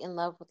 she's like in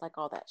love with like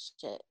all that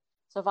shit.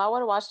 So if I would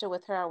have watched it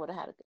with her, I would have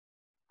had a good.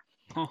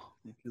 Huh.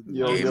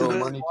 Yo, Gabe yo,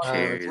 money time.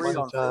 It's cares. money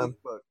on time.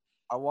 Facebook.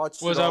 I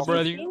watched What's it up, all.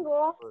 brother? She's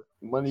single.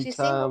 Money She's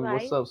single, time.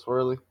 What's guys. up,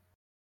 Swirly?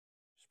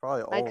 She's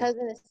probably My old.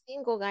 cousin is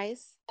single,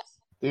 guys.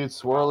 Dude,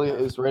 Swirly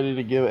is ready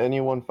to give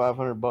anyone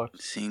 $500.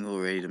 Single,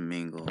 ready to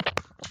mingle.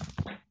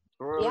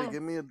 Swirly, Yeah.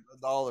 give me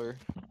 $1.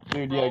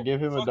 Dude, yeah,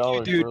 give him Fuck $1,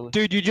 you, dude. Swirly.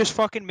 Dude, you just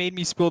fucking made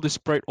me spill the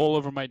Sprite all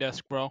over my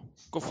desk, bro.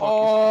 Go fuck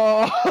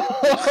Oh!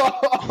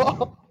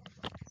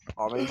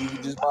 Or maybe you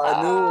could just buy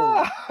a new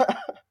one.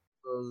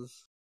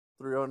 Those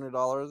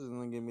 $300 and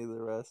then give me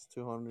the rest,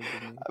 $200.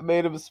 I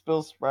made him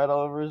spill Sprite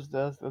all over his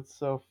desk. That's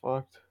so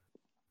fucked.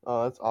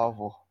 Oh, that's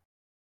awful.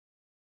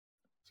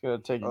 It's gonna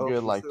take a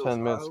good like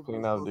 10 minutes to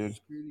clean out, dude.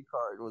 Security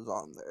card was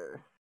on there.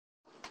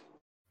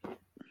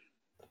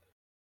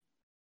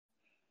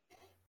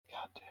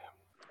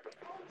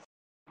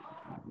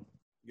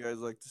 You guys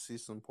like to see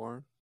some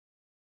porn?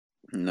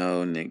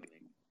 No, Nick.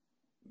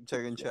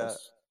 Check in chat.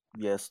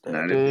 Yes, Dad.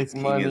 Not if it's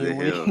Dick King of money, the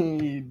Hill.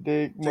 weed,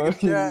 dick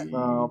Check in chat.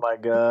 money. Oh my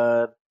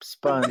God,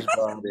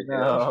 SpongeBob,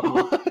 no,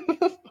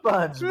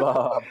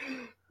 SpongeBob.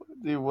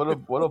 Dude, what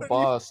a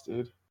boss,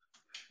 dude.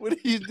 What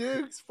do you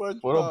do,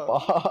 SpongeBob? What a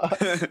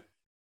boss.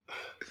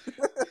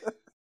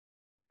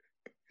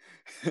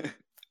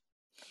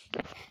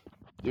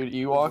 Dude,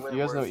 Ewok, you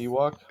guys know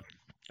Ewok?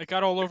 It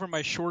got all over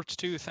my shorts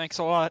too. Thanks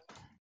a lot.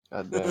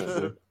 God damn it,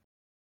 dude.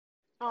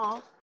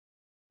 Aw.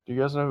 Do you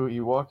guys know who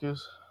Ewok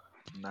is?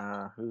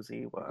 Nah, who's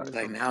Ewok?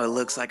 Like now it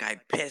looks like I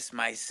pissed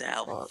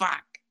myself.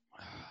 Fuck.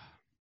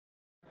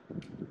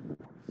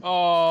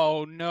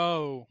 Oh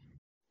no.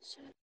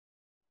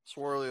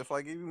 Swirly, if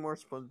I give you more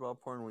SpongeBob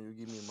porn, will you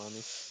give me money?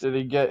 Did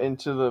he get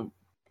into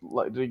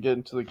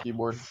the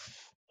keyboard?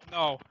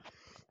 No.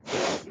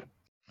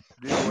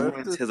 Dude, what More if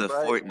the into the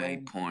Sprite Fortnite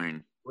went-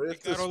 porn. What It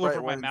if the got all Sprite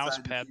over my went mouse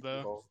inside pad the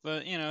though. hole?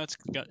 But you know,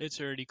 it's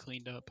already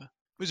cleaned up. It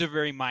was a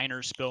very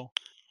minor spill.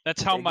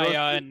 That's how It my goes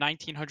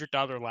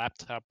 $1,900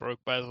 laptop broke,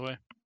 by the way.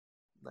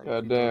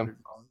 God damn.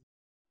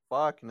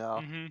 Fuck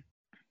no. Mm-hmm.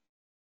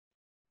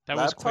 That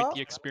was quite Laptop?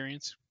 the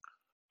experience.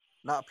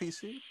 Not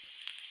PC?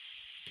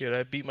 Dude,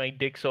 I beat my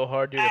dick so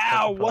hard, dude.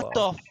 Ow! What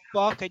the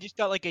fuck? I just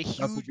got like a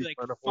huge be like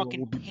trying to fucking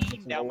hold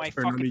pain down my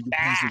for none of fucking you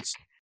back. peasants.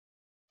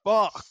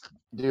 Fuck.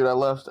 Dude, I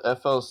left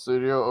FL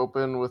Studio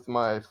open with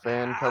my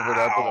fan covered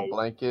up with a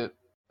blanket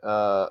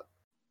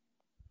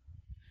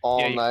all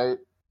Yeah, you- night. you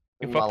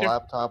And my fucked her?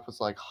 laptop was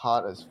like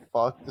hot as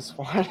fuck this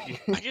morning.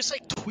 I just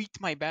like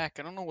tweaked my back.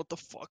 I don't know what the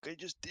fuck I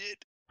just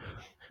did.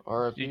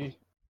 RIP.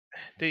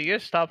 Dude, you gotta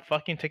stop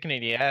fucking taking it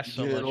in the ass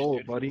so Get much, old,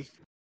 dude. buddy.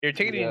 You're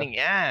taking it Yeah. in the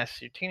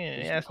ass. You're taking it in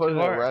the Just ass putting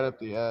too it hard. right up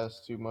the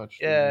ass too much.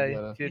 Dude. Yeah, You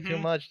gotta- dude, too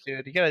much,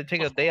 dude. You gotta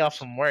take a day off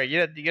from work.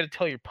 You gotta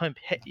tell your pimp,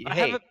 hey, I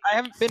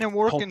haven't been in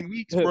work in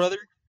weeks, brother.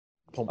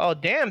 Oh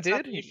damn, That's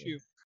not dude. the issue.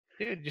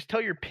 Dude, just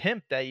tell your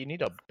pimp that you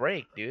need a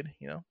break, dude.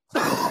 You know.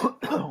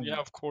 Yeah,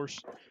 of course.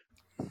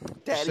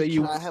 Daddy, Say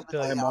you can I have a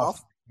day time off?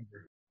 off.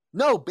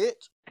 No,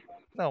 bitch.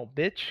 No,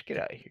 bitch, get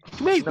out of here.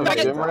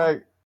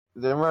 No,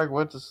 Dimrag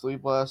went to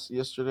sleep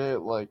yesterday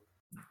at like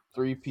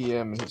 3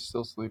 p.m. and he's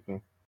still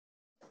sleeping.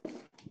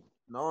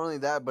 Not only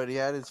that, but he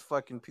had his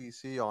fucking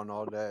PC on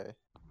all day.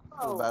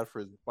 I feel bad for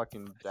his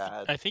fucking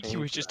dad. I think he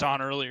paying was for just that.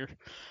 on earlier.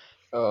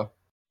 Oh.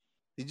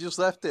 He just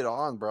left it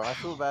on, bro. I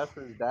feel bad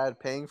for his dad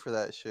paying for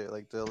that shit,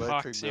 like the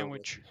electric bill.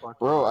 sandwich.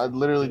 Bro, I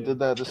literally did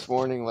that this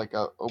morning. Like,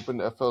 I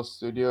opened FL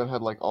Studio and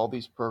had like all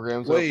these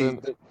programs Wait, open.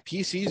 the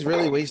PCs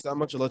really waste that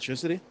much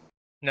electricity?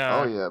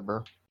 No. Oh yeah,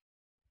 bro.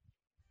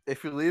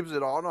 If he leaves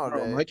it on all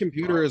Bro, day, my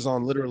computer is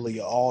on literally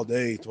all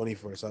day,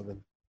 24/7.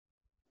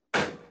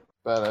 Bad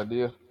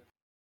idea.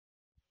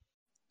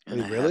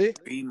 Wait, really?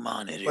 3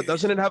 monitors. But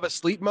doesn't it have a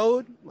sleep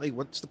mode? Like,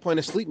 what's the point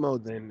of sleep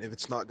mode then if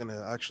it's not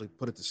gonna actually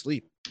put it to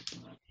sleep?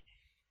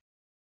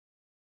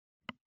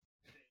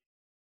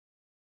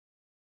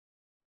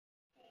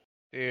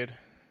 Dude,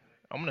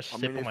 I'm gonna I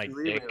sip mean, on if my you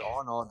leave dick. it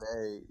on all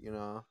day, you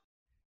know,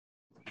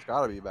 it's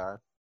gotta be bad.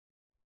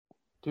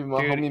 Dude,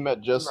 my homie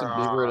met Justin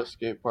Bieber at a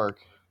skate park.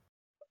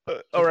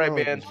 All right, Oh,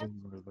 man.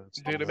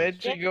 that's Dude,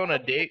 imagine you go on a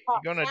date. You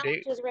go on a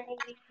date. Sandwich is ready.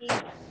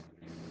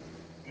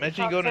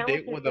 Imagine you go on a Sandwich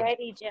date is with a.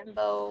 ready,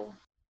 Jimbo.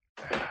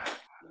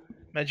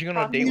 Imagine you go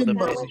on a date with a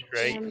Jimbo. bitch,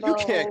 right? You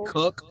can't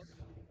cook.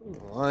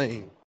 I'm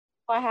lying.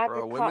 I have Bro,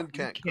 your women cup.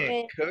 can't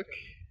Can't cook.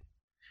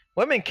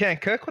 Women can't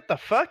cook. What the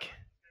fuck?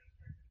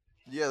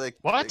 Yeah, they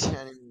What?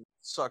 can't even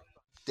suck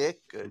dick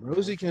good.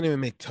 Rosie can't even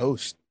make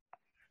toast.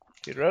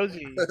 Dude,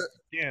 Rosie.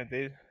 Yeah,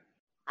 dude.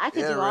 I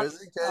could Yeah, do all Rose,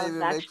 the you can't above, even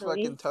make actually.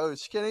 fucking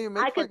toast. You can't even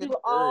make I could fucking do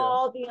cereal.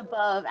 all the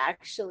above,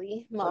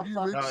 actually,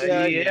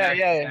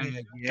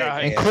 motherfucker. Yeah.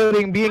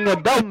 Including being a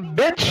dumb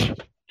bitch.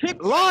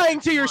 Keep lying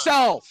to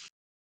yourself.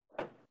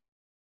 You're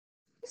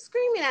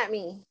screaming at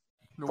me.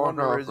 No Fuck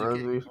wonder off,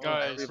 Rosie Rosie.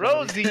 Guys,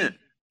 Rosie,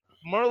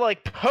 more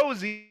like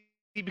Posey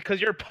because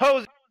you're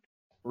Posey.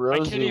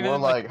 Rosie, even, more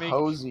like, like make-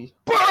 Hosey.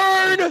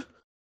 Burn!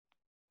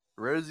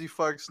 Rosie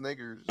fucks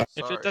niggers. If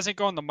Sorry. it doesn't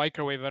go in the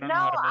microwave, I don't know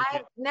No, how to make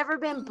I've it. never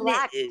been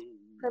black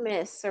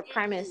premise,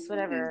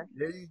 whatever.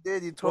 Yeah, you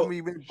did. You told me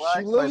you've been black.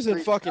 She lives in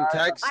fucking I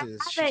Texas.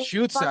 She haven't,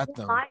 shoots at fucking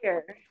them.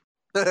 liar.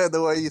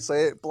 The way you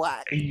say it,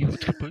 black. You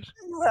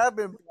have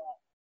been black.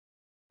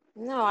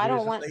 No, I don't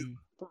Here's the want thing.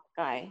 a black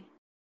guy.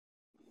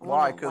 I Why?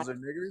 want a Because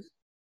white- they're niggers?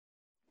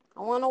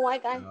 I want a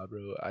white guy. Nah,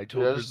 bro. I Yeah,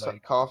 told her just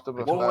like coughed I up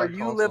a told Well, where her you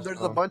tonsils live, there's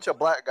a down. bunch of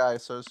black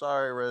guys. So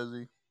sorry,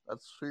 Rosie.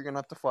 That's who you're gonna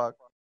have to fuck.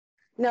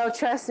 No,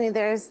 trust me.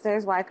 There's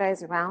white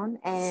guys around,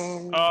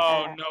 and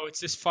Oh no, it's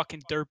this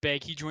fucking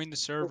dirtbag. He joined the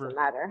server. doesn't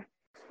matter.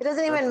 It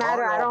doesn't even That's all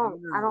matter.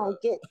 y'all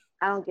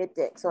I don't get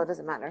dick, so it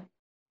doesn't matter.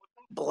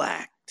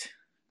 Blacked.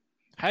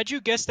 How'd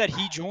you guess that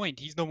he joined?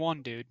 He's the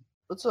one, dude.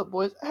 What's up,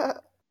 boys?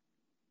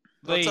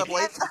 Late.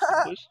 What's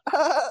up, boys?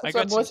 I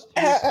got some serious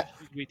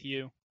issues with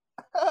you.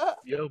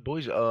 Yo,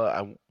 boys, dude,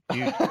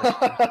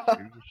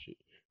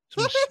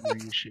 some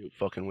serious shit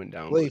fucking went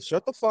down. Lace,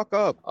 shut the fuck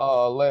up.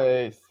 Oh,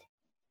 Lace.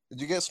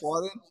 Did you get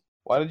swatted?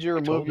 Why did you I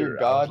remove told your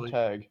her, I was god like-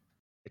 tag?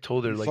 I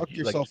told her You like fucked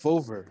yourself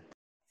over.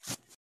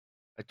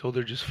 I told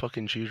her just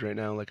fucking choose right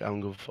now. Like I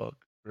don't give a fuck,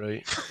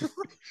 right?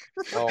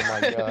 Oh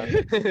my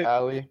god,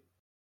 Allie.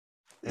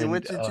 You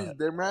went to choose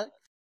Dimrack?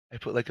 I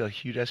put like a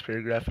huge ass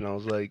paragraph, and I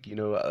was like, you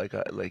know,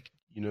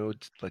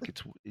 it's like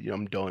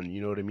I'm done.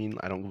 You know what I mean?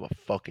 I don't give a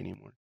fuck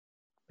anymore.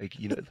 Like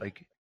you know,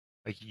 like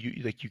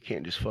you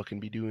can't just fucking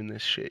be doing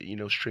this shit. You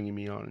know, stringing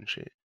me on and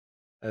shit.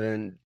 And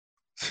then,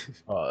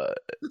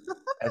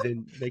 and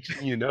then next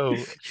thing you know,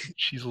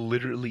 she's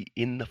literally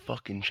in the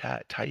fucking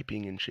chat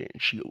typing and shit,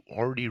 and she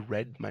already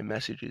read my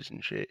messages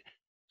and shit.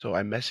 So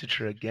I messaged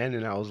her again,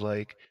 and I was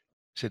like,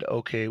 said,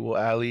 okay,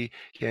 well, Allie,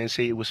 can't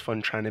say it was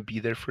fun trying to be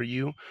there for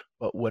you,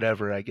 but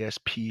whatever, I guess,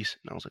 peace.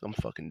 And I was like, I'm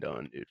fucking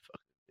done, dude.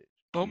 Fuck.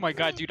 Oh my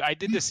god, dude, I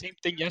did the same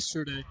thing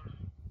yesterday.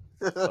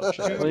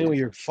 Playing with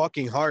your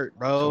fucking heart,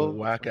 bro.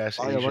 Whack ass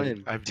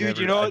Violin. Asian. Dude,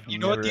 you know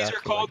what these are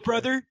called,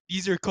 brother?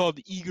 These are called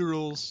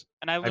e-girls.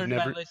 And I learned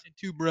never- that lesson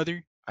too,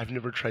 brother. I've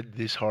never tried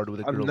this hard with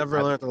a I've girl.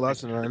 never learned the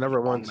lesson, and I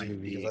never want on to my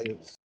because dick.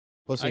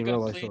 pussy I in got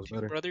real life played feels too,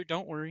 better. brother.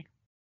 Don't worry.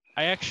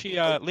 I actually,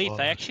 Lath,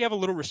 I actually have a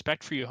little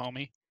respect for you,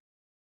 homie.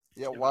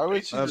 Yeah, why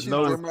would she I have choose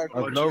no, Dimrack?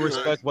 I have no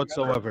respect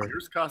whatsoever.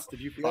 Yours costed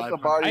you You got the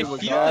 500. body I of a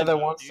feel god. Guy it, that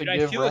wants dude. to I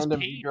give feel his random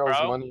pain, girls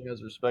bro. money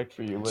has respect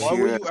for you, Lace. Why would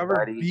you Cheers, ever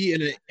buddy. be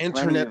in an Plenty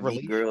internet of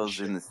relationship? girls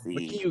in the What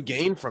can sea. you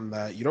gain from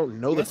that? You don't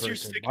know the Unless you're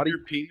person. sticking Body, your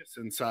penis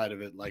inside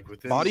of it, like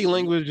within body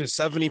language is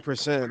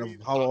 70%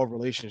 of how all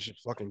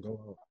relationships fucking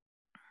go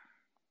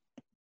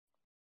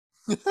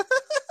out.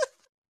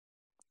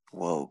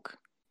 Woke.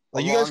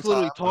 Like A you guys long can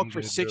literally time. talk I'm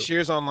for good, 6 bro.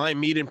 years online,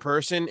 meet in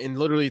person, and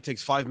literally it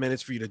takes 5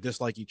 minutes for you to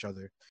dislike each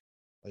other.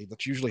 Like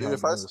that's usually Dude, how it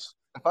if I goes.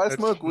 If I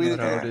smoke weed, not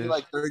it how takes it me is.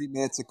 like 30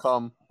 minutes to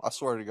come. I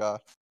swear to God.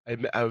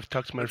 I've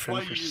talked to my That's why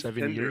friend you for use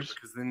 7 Tinder, years.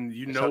 because then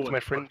you I know talked what to my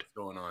the friend. fuck's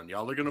going on.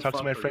 Y'all are gonna Talked to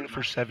fuck my or friend you're for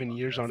not 7 gonna fuck.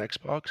 years on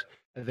Xbox,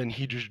 and then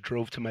he just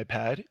drove to my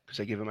pad because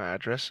I gave him my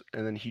address,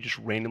 and then he just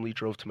randomly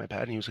drove to my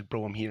pad, and he was like,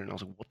 "Bro, I'm here," and I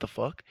was like, "What the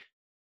fuck?"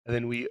 And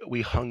then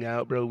we hung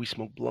out, bro. We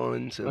smoked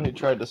blunts, And and he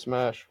tried to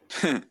smash.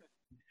 no,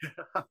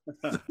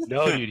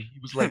 dude, he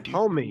was like, "Dude,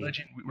 we're Homie.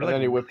 legend. We're And like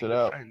then he really whipped it good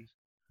out. friends."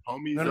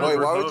 Homies No, no, Wait,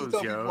 over why would you hoes,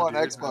 tell yo, people on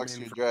dude. Xbox I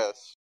mean, your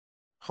address?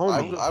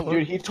 Homie,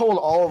 Dude, he told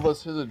all of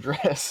us his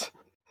address.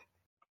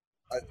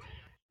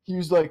 He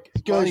was like,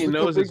 He only guys, look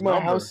how knows his big my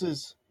number. house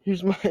is.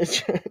 Here's my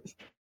address.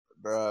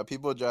 Bruh,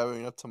 people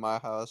driving up to my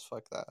house,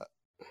 fuck that.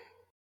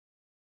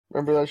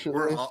 Remember that shit,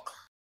 we're Lace? all,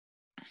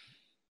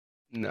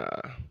 Nah.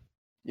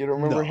 You don't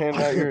remember No.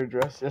 handing out your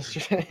address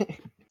yesterday?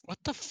 What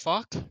the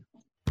fuck?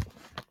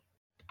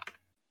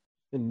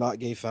 and not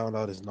gay found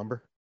out his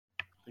number.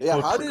 Yeah,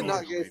 Oh, how please. did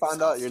not get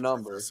found out your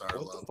number? Sorry,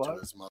 What the love fuck? to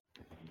his mother.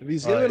 If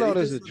he's Uh, giving out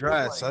he his just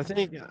address, like- I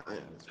think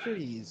it's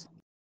pretty easy.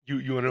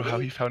 You wanna know how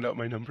he found out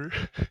my number?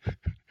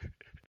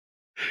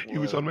 He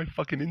was What? on my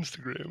fucking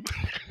Instagram.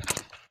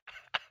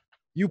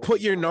 You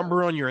put your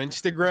number on your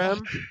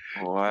Instagram?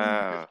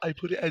 Wow. I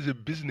put it as a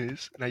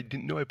business, and I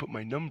didn't know I put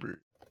my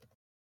number.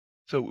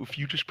 So if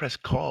you just press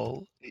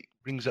call, it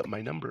brings up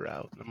my number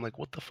out. And I'm like,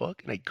 what the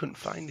fuck? And I couldn't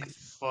find it.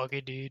 Fuck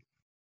it, dude.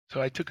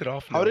 So I took it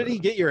off. How now, did he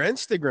though. get your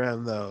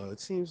Instagram though? It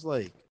seems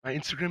like My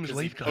Instagram is 'Cause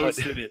he late god.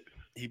 posted it.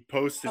 He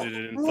posted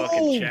it in Bro,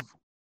 fucking chat.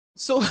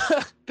 So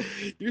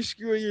you're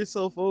screwing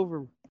yourself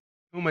over.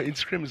 No, my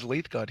Instagram is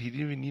late god. He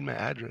didn't even need my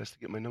address to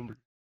get my number.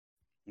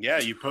 Yeah,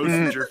 you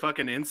posted your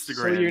fucking Instagram.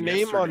 So your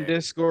name on yesterday.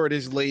 Discord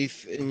is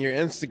Lath and your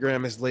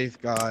Instagram is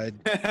Lath God.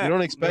 You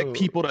don't expect No,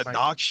 people to my-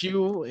 dox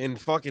you in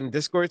fucking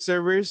Discord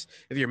servers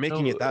if you're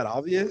making No. it that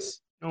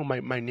obvious? No,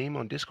 my name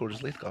on Discord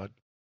is late god.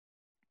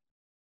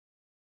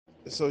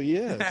 So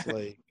yeah, it's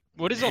like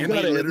What is a You Andy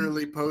gotta at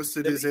literally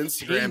posted his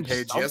Instagram change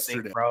page something,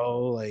 yesterday.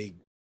 bro. Like,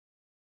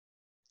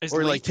 Is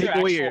or like Lathe your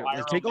take away actual your, like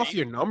IRL take off name?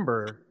 your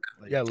number.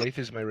 Like, Yeah, Lath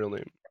is my real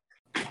name.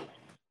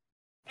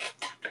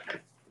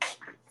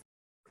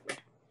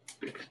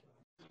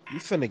 you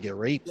finna get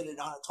raped. Did it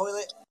on a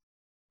toilet?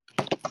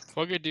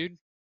 Fuck it, dude.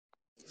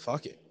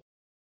 Fuck it.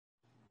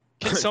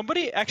 Can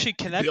somebody actually?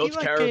 Can that be Builds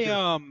like character.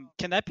 a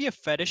Can that be a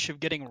fetish of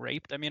getting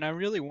raped? I mean, I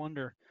really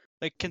wonder.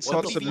 Like, can It's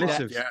called somebody be that?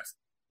 submissive. Yes.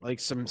 Like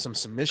some Have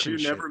submission you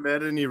shit. never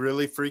met any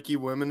really freaky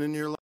women in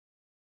your life?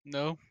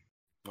 No.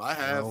 I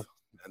have, No.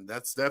 and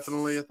that's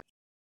definitely a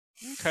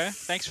Okay.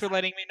 Thanks for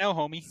letting me know,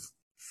 homie.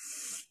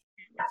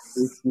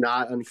 It's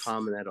not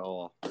uncommon at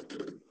all. yeah,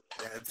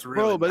 it's really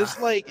Bro, but not. it's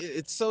like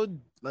it's so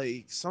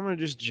like some are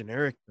just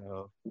generic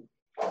though.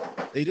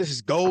 They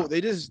just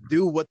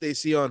do what they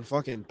see on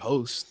fucking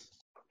post.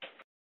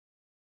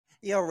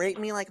 Yo, rate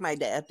me like my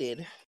dad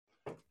did.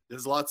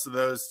 There's lots of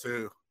those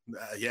too.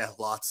 Yeah,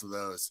 lots of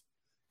those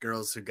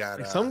girls who got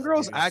Like, some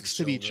girls abused ask as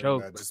to be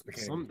children, choked, just but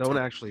became some don't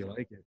actually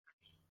like it.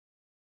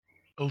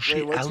 Oh Wait,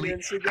 shit, what's Ali, your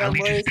Instagram, Ali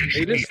Blaze? just,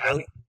 They just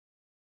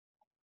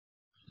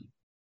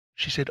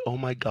she said, "Oh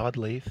my God,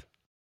 Lath."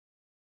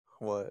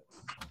 What?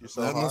 You're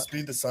so that hot. must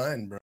be the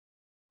sign, bro.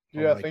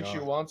 Dude, Oh I my think she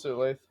God. wants it,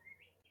 Lath.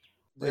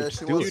 Yeah, Like,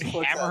 she do wants it. to Dude,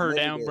 fuck hammer that her nigga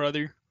down, dick.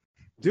 brother.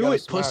 Do gotta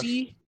it, smash.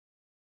 pussy.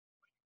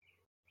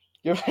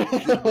 Give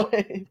her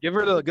Give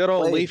her the good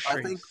old Wait, leaf I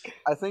strings.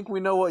 think we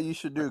know what you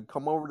should do.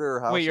 Come over to her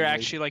house. Wait, you're and make-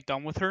 actually like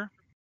done with her?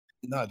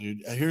 No,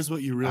 dude. Here's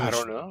what you really I don't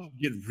should know.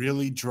 get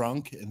really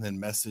drunk and then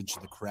message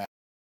the crap.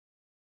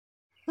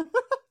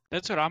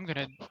 That's what I'm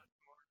gonna.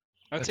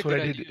 That's a what good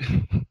I idea.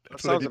 did.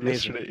 That's what I sounds did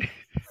amazing. yesterday.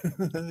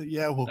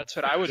 Yeah, well, That's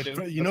what I would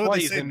do. you know That's what why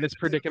they he's say. in this at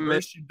predicament.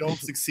 First, you don't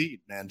succeed,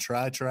 man.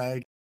 Try.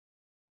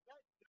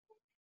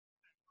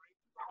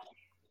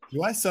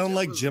 Do I sound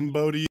like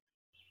Jimbo to you?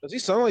 Does he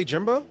sound like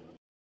Jimbo?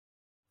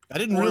 I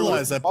didn't Boy,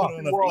 realize I what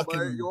put the on a fuck,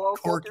 fucking mate? You all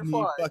quirky fucking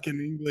fine. fucking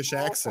English You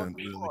all accent,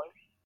 fucking really. fine.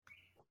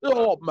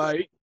 Oh,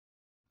 mate.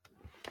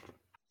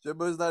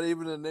 Jimbo's not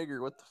even a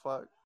nigger. What the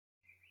fuck?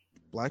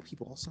 Black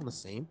people all sound the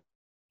same.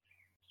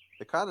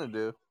 They kind of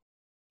do.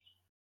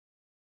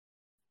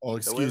 Oh,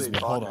 The way excuse they me.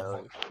 talk, Hold at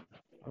on. least.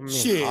 I mean,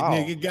 Shit, how?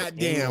 nigga,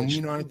 goddamn. English.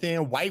 You know what I'm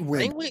saying? White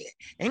women.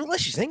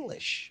 English is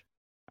English.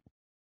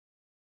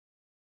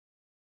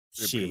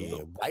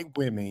 Shit, white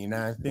women. You know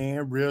what I'm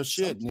saying? Real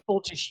shit. nigga.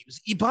 People just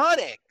use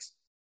Ebonics.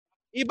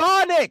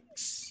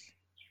 Ebonics.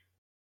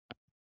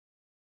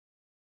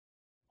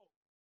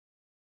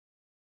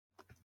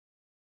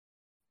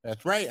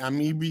 That's right. I'm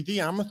EBD.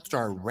 I'm gonna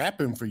start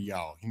rapping for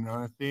y'all. You know what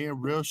I'm saying?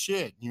 Real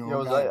shit. You know,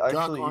 Yo, is got that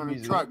duck actually on the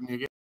EBZ? truck,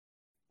 nigga.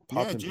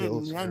 Popping Yeah,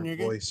 pills yeah, in their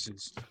nigga.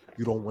 voices.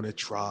 You don't want to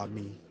try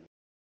me.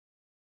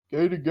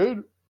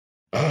 Good.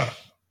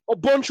 A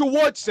bunch of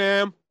what,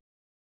 Sam?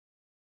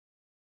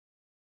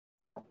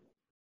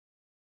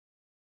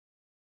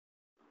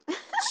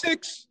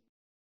 Six.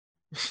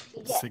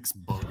 6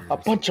 boogers. A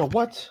bunch of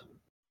what?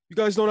 You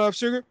guys don't have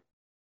sugar?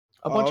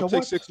 A bunch I'll of take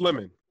what? 6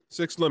 lemon.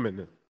 6 lemon.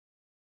 Then.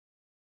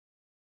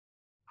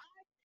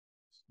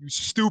 You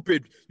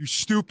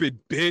stupid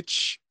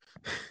bitch.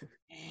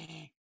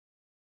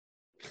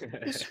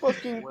 This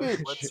fucking Wait,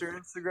 bitch. what's your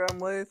Instagram,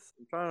 Lath?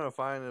 I'm trying to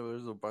find it.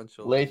 There's a bunch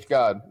of Lath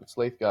God. It's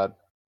Lath God.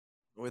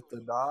 with the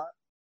dot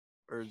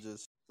or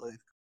just Lath.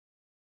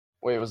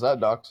 Wait, was that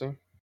doxing?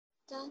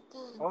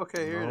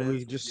 Okay, here No, it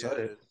is. he just said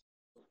it.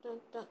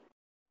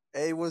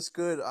 Hey, what's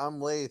good? I'm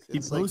Lath. He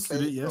It's like posted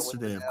it fake, but with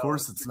yesterday. an Of L.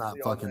 course, it's not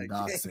really on fucking that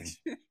doxing.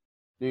 gauge.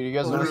 Dude, you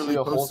guys want to see Literally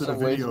a posted a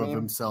wholesome Lath video of meme?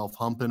 himself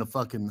humping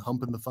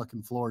the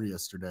fucking floor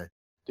yesterday.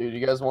 Dude,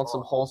 you guys want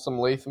some wholesome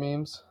Lath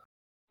memes?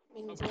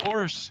 Of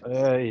course.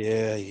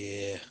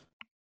 Yeah.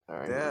 All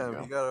right,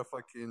 Damn, he got a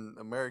fucking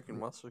American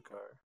muscle car.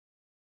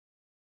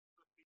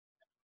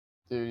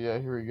 Dude, yeah,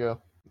 here we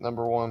go.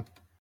 Number 1.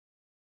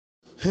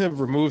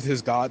 Removed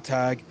his God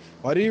tag.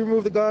 Why did he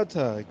remove the God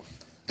tag?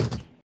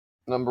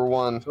 Number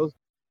 1.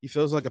 He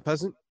feels like a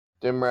peasant?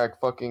 Dimrak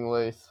fucking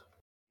Lath.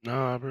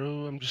 Nah,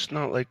 bro, I'm just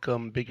not like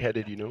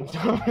big-headed, you know.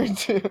 Number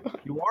 2.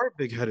 You are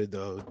big-headed,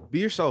 though. Be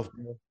yourself,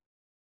 bro.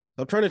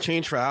 Stop trying to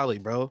change for Ali,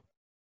 bro.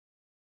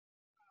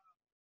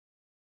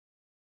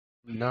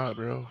 Nah,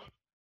 bro.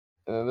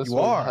 And then this You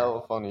one's are.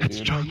 hella funny, It's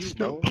dude. Jon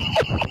Snow.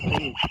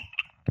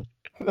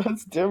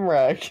 That's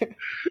Dimrak.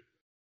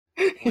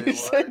 He Wait,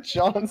 said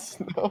Jon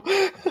Snow.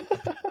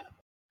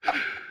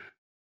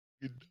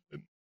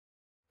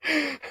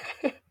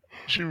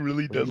 She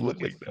really does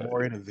look like that.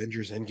 More in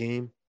Avengers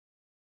Endgame.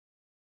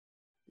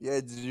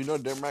 Yeah, did you know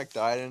Dermac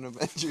died in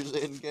Avengers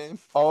Endgame?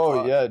 Oh,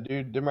 Fuck. yeah,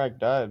 dude. Dimrak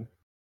died.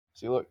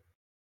 See, look.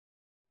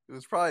 He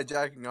was probably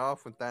jacking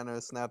off when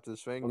Thanos snapped his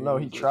finger. Well, no,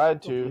 he was like,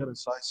 tried He had to. a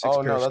size 6 Oh,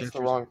 pair no, of that's the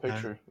Skechers wrong at the time.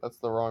 picture. That's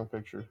the wrong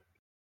picture.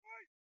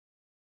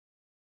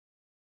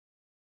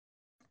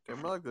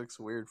 Dermac looks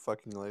weird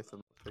fucking Lath in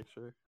the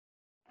picture.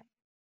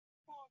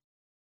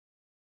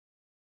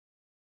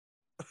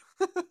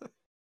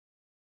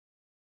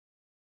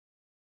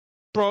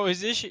 Bro,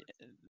 is this?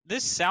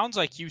 This sounds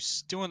like you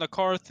doing the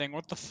car thing.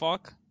 What the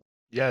fuck?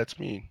 Yeah, it's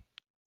me.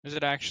 Is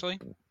it actually?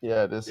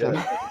 Yeah, it is.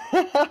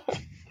 Yeah.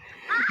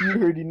 You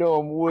already know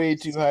I'm way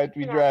too high to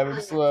be driving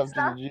slow up to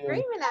Stop the gym.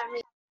 screaming at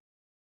me.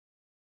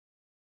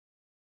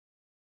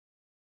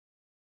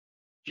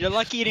 You're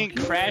lucky you didn't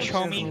crash,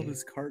 All homie.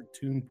 this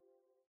cartoon.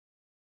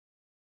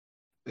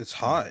 It's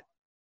hot.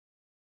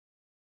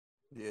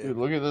 Yeah. Dude,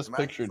 look at this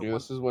Imagine picture, dude. someone-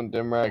 This is when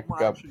Dimrak someone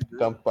got actually did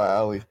dumped by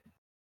Ali.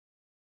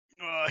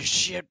 Oh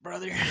shit,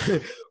 brother.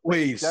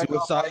 Wait, Jack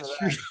off suicide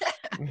onto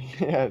tree?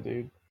 Yeah,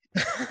 dude.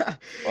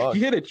 He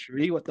hit a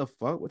tree? What the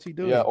fuck? What's he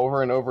doing? Yeah,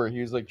 over and over.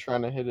 He was like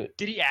trying to hit it.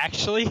 Did he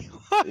actually?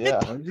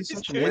 Yeah. Why is he This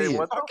such an dude is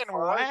idiot? fucking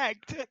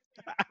whacked.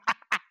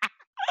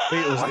 Wait,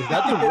 is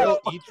that the real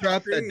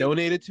E-Trap that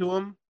donated to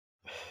him?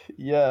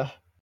 Yeah.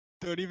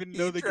 Don't even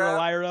know the girl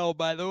IRL,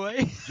 by the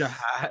way.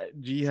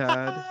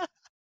 Jihad.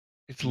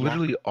 It's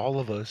literally all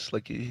of us.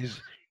 Like he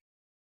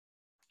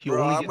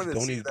Bro, only I'm gets gonna see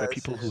donated by that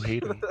people shit. who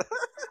hate him.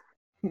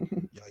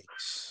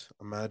 Yikes!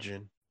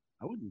 Imagine.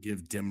 I wouldn't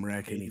give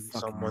Dimrak any Hating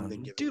fucking someone money.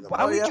 than giving Dude, them why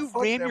money. would yeah, you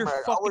fuck ram them, your right?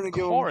 I fucking wouldn't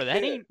give 'em car? That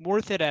shit. ain't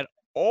worth it at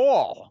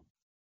all.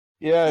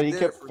 Yeah, He he did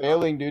kept it for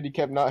failing, dude. He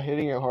kept not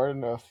hitting it hard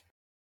enough.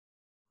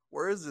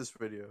 Where is this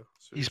video?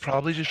 He's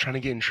probably just trying to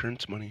get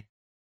insurance money.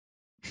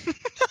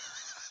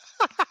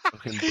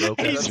 Fucking broke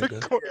And ass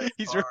nigga.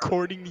 he's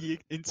recording the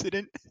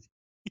incident.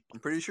 I'm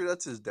pretty sure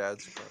that's his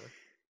dad's car.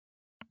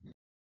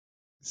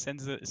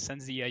 Sends the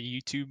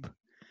YouTube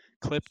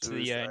clip to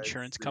the Suicide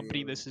insurance company.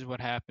 scream. This is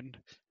what happened.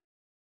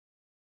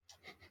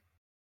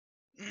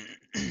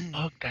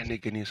 Fuck, that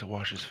nigga needs to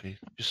wash his face.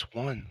 Just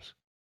once.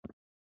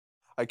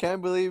 I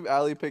can't believe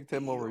Ali picked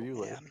him over you,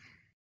 Leif.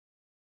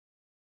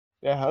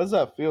 Yeah, how does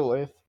that feel,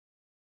 Lath?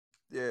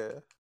 Yeah.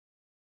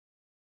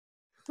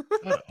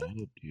 Shut up,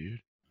 dude.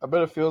 I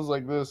bet it feels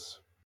like this.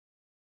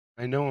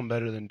 I know I'm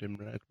better than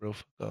Dimrak, bro.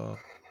 Fuck off.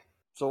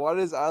 So why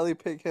does Ali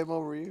pick him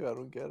over you? I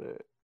don't get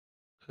it.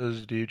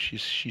 Cause, dude, she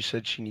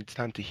said she needs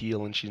time to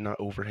heal and she's not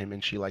over him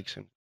and she likes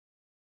him.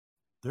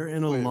 They're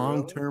in a Wait, really?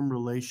 long-term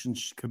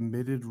relationship,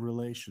 committed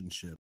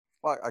relationship.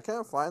 Fuck, I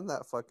can't find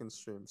that fucking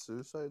stream.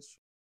 Suicide stream?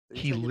 Did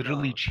He take it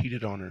literally down?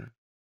 cheated on her.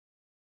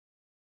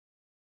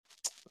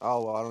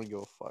 Oh, well, I don't give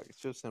a fuck. It's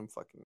just him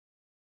fucking.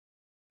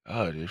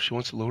 God, if she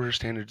wants to lower her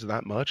standards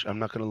that much, I'm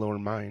not gonna lower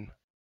mine.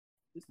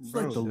 This is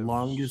like the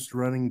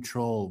longest-running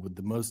troll with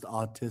the most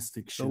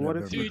autistic shit what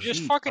I've if ever you Dude, just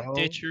heard. fucking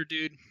ditch her,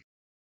 dude.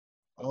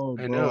 Oh,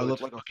 I bro, know, I look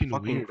it's like a fucking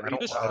fucking weird. I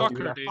don't Just retard, fuck dude.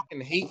 her, I dude.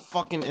 fucking hate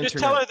fucking Just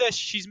internet. tell her that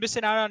she's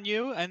missing out on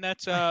you, and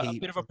that's I a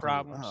hate bit of a fucking-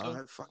 problem. So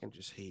I fucking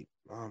just hate.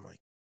 Oh my.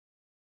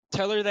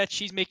 tell her that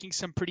she's making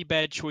some pretty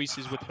bad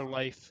choices with her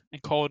life,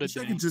 and call it a Wish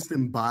I day. could just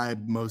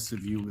imbibe most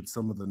of you with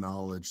some of the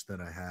knowledge that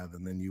I have,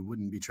 and then you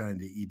wouldn't be trying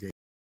to eat it.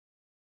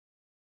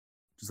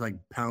 Just like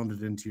pound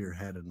it into your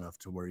head enough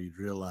to where you'd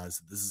realize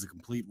that this is a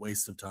complete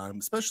waste of time,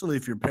 especially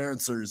if your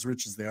parents are as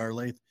rich as they are,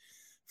 Lath.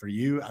 For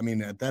you, I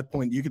mean, at that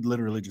point, you could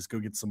literally just go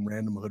get some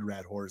random hood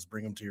rat whores,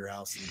 bring them to your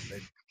house,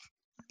 and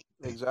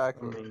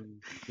Exactly.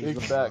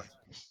 Big fact.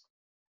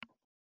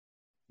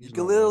 You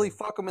can literally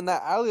fuck him in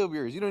that alley of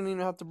yours. You don't even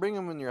have to bring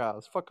him in your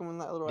house. Fuck him in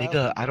that little alley.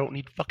 Nigga, I don't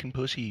need fucking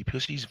pussy.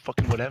 Pussy's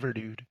fucking whatever,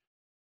 dude.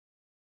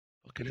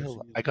 Fucking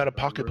hell. I got a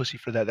pocket pussy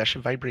for that. That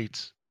shit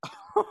vibrates.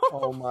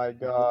 Oh my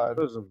god.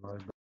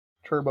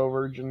 Turbo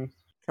Virgin.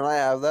 Can I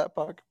have that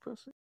pocket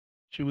pussy?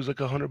 She was like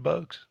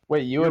 $100.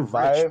 Wait, you You're would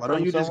buy rich. it Why from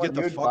don't you just someone? get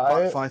the You'd fuck buy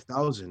bot it?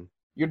 5,000?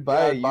 You'd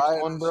buy a I'd buy used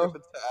it one, and bro? ship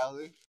it to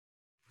Ali.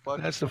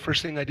 Fuck That's the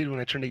first thing I did when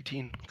I turned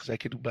 18, because I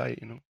could buy it,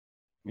 you know.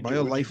 Buy a would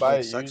you buy lifelike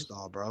it sex used?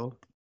 doll, bro.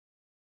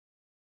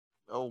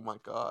 Oh my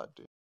god,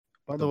 dude.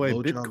 By The the way,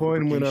 blowjob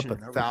Bitcoin went up lubrication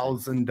and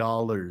everything.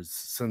 $1,000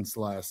 since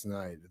last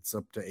night. It's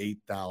up to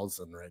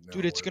 8,000 right now.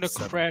 Dude, it's or gonna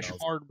crash 7,000.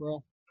 hard,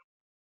 bro.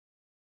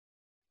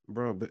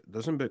 Bro,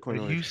 doesn't Bitcoin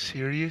Are always you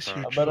serious? crash?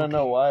 You're I bet I know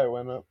joking. why it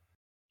went up.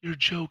 You're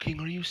joking.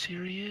 Are you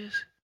serious?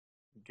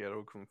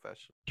 Ghetto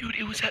confession. Dude,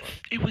 it was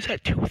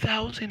at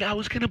 2,000. I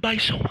was gonna buy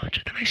so much,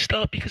 and then I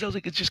stopped because I was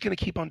like, it's just gonna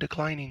keep on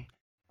declining.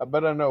 I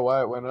bet I know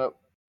why it went up.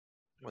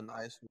 When the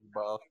ice was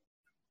buff.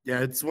 Yeah,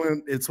 it's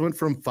went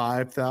from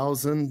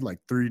 5,000 like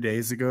 3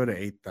 days ago to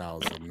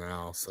 8,000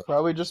 now. So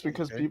Probably just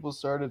because people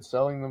started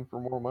selling them for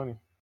more money.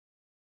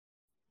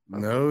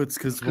 no, it's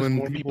because when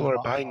more people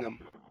are buying them.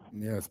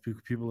 Yeah, it's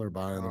people are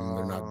buying them.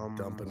 They're not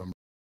dumping them.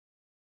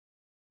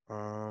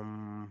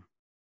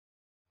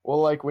 Well,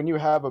 like when you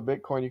have a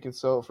Bitcoin, you can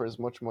sell it for as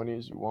much money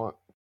as you want.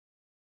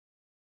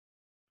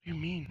 What do you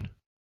mean?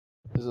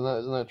 Isn't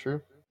that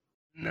true?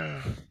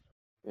 No.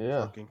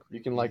 Yeah, you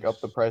can like up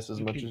the price as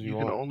much as you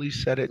want. can only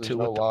set it There's to no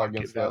what the law market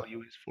against that.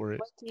 value is for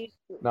it.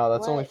 No,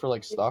 that's only What for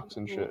like do stocks you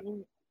and shit.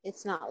 mean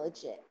It's not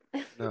legit.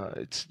 No,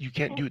 you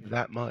can't do it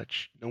that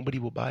much. Nobody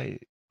will buy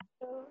it.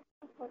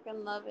 I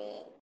fucking love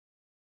it.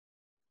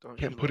 You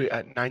can't put it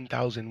at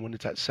 9,000 when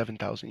it's at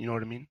 7,000. You know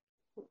what I mean?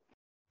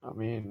 I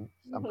mean,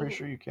 I'm pretty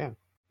sure you can. Can't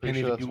Pretty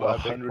sure even that's do why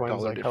 $100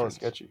 Bitcoin's like hella difference.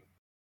 sketchy.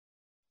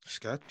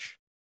 Sketch?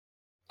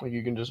 Like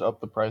you can just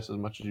up the price as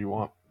much as you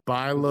want.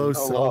 Buy There's low, no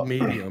sell law.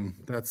 medium.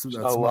 That's There's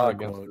my no law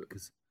against quote. it.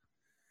 'Cause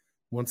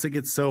once it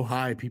gets so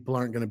high, people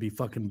aren't going to be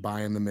fucking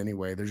buying them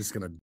anyway. They're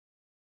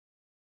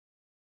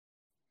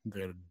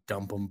gonna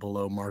dump them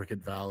below market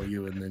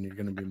value, and then you're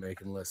gonna be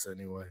making less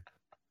anyway.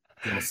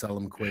 You're gonna sell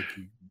them quick.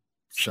 You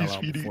sell She's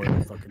out feeding. before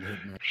they fucking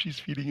hit me. She's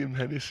feeding him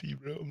Hennessy,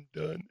 bro. I'm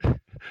done.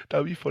 That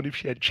would be funny if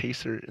she had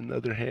Chaser in the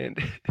other hand.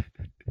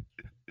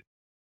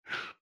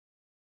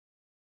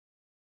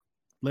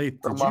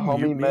 Late, Bro, did you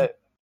mute me?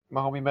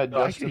 my homie met No,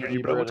 I can Justin hear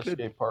you, bro. Bieber at What's a good?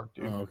 skate park,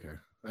 dude. Oh, okay.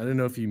 I didn't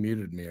know if you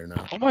muted me or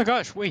not. Oh my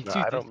gosh, wait, Nah,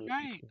 dude, I this don't mute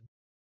guy, people.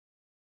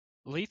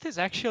 Leith is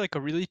actually like a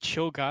really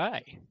chill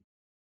guy.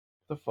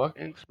 The fuck?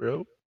 Thanks,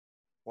 bro.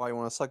 Why you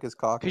want to suck his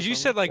cock? or Cause you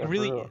something? said like Yeah, for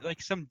really real.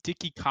 like some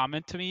dicky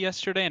comment to me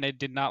yesterday, and I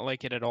did not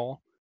like it at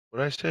all.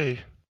 What'd I say?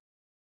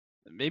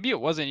 Maybe it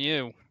wasn't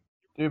you.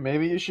 Dude,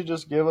 maybe you should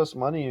just give us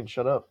money and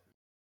shut up.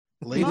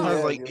 Leith No. has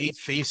Yeah, like dude. 8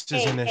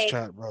 faces Hey, in this hey,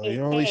 chat, bro. hey, You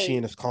don't really hey, see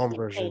in his calm hey,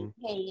 version.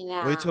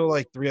 hey, Wait till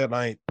like 3 at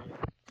night.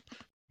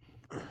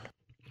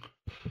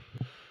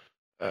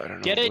 I don't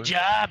know. Get a boy.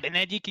 job, and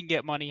then you can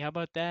get money. How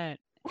about that?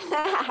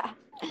 I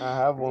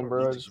have one,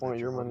 bro. I just want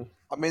your money.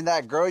 I mean,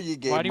 that girl you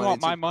gave Why do you money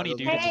want my to money,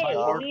 probably dude? It's doesn't my have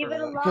a Hey, job, work. leave it bro.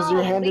 alone. Because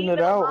you're handing leave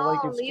it out like alone.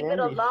 it's Leave it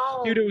candy.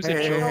 alone. Dude, it was a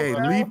Hey, joke, hey,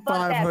 bro. leave Fuck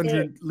that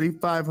 500. Leave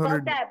Fuck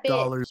 $500. that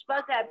bitch.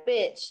 Fuck that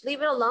bitch.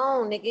 Leave it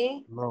alone,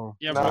 nigga. No.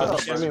 Yeah, Nah, bro.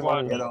 just give Guess me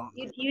what? money.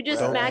 You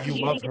just Don't. smacked You because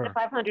you didn't love get the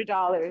her.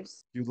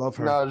 $500. You love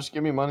her. Nah, just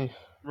give me money.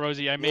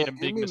 Rosie, I Yeah, made a give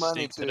big me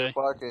money mistake too. today.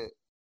 Fuck it.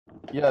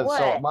 Yeah,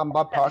 so What?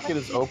 my pocket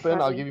is open.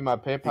 I'll Rosie. give you my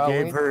He PayPal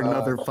gave link. her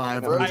another Rosie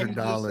 $500. just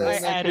I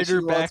saying that added because her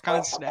she wants back on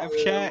my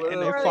Snapchat, and I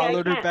whatever. Rosie,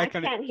 followed her back I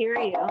on. can't hear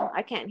you.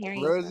 I can't hear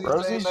you. Rosie's Sir. saying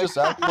Rosie's that just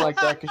acting like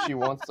that because she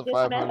wants the Just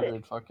message.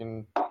 500.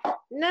 Fucking.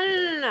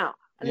 No.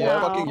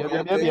 Yep. fucking Yep.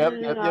 grab Yep. it. Yep.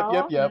 Yep. Yep.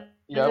 Yep. Yep.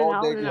 Yep.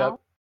 Gold digger. Yep.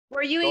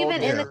 Were you Gold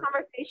even in the digger.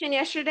 conversation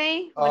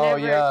yesterday? Oh Whenever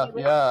yeah. he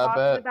was Yeah. I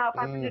talking bet. about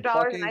 $500 and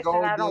Fucking I said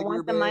gold I don't digger,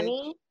 want the bitch.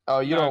 money? Oh,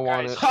 you No, don't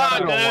want guys, it. shut You up.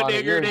 don't Gold want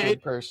it. You're a digger, good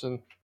dude.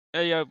 person.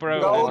 Hey, yo, bro,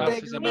 Gold enough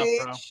digger, is enough,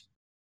 bro. bitch.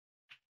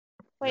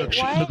 Wait, Look,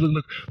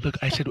 what? look.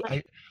 I said,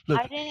 look.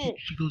 I didn't.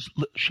 She goes,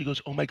 look, she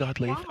goes. Oh my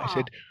God, Leif.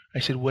 Stop. I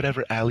said,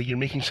 whatever, Allie. You're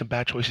making some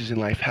bad choices in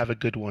life. Have a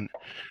good one.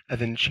 And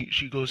then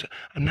she goes,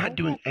 I'm I not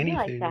doing can't be like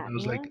anything. that, And I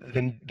was man. like,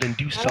 then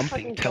do Not a something.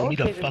 fucking Tell me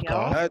gold to digger, fuck yo.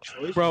 off. Bad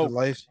choices Bro. in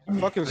life. You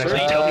fucking And I said,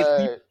 search. tell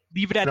me.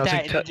 Leave it at And I was that,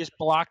 like, and then just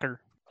block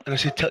her. And I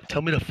said,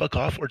 tell me to fuck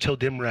off or tell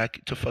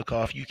Dimrak to fuck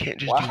off. You can't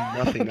just do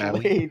nothing,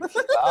 Allie. Wait,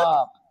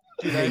 stop.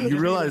 Dude, Hey, you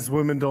realize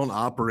women don't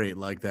operate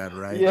like that,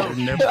 right? Yeah. They're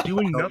never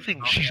Doing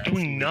nothing. She's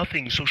doing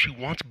nothing. So she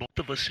wants both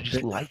of us to just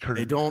They, like her.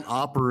 they don't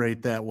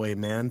operate that way,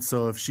 man.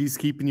 So if she's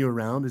keeping you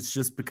around, it's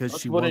just because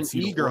That's she what an wants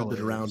you to e-girl orbit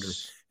around her,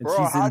 is. and Bro,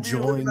 she's how do you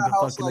live in enjoying a the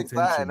house fucking like that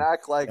attention. and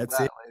act like That's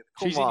that? it. Like,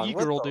 come She's an on,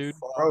 what e-girl, the dude.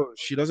 fuck? Bro,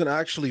 she doesn't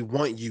actually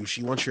want you.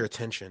 She wants your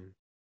attention.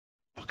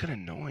 Fucking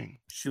annoying.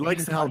 She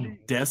likes how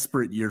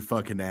desperate you're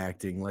fucking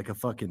acting, like a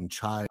fucking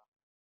child.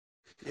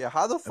 Yeah,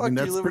 how the I fuck mean,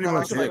 do you that's live in pretty a much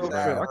house it, like bro.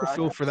 that? I could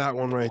feel for that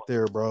one right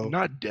there, bro. I'm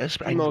not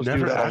desperate. I Females do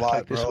never that a act lot,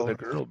 like this with bro. a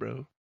girl,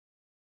 bro.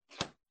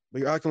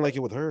 But you're acting like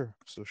it with her,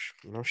 so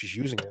she's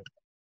using it.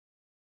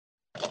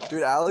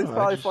 Dude, Allie's No, I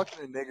probably just-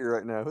 fucking a nigger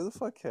right now. Who the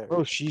fuck cares?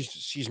 Bro,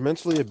 she's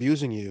mentally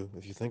abusing you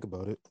if you think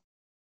about it.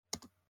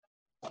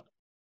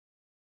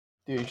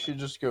 Dude, you should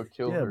just go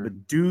kill Yeah, her.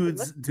 but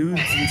dudes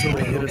until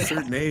they hit a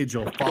certain age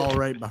will fall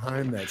right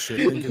behind that shit,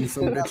 thinking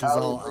some bitch is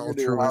all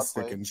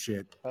altruistic and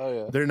shit. Hell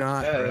yeah. They're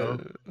not, bro.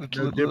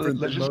 They're different Let's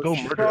than just most go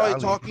shit. murder Probably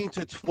Allie. talking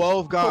to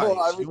 12 guys. I You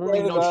only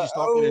recorded know that. she's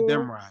talking to Oh.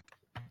 Dimrak.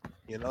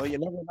 You know, you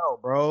never know,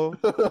 bro.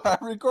 I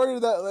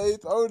recorded that, Lath.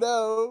 Oh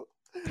no.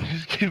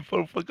 Just kidding,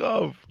 fuck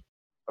off.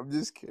 I'm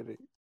just kidding.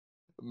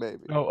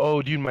 Maybe.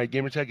 Oh, dude, my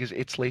gamer tag is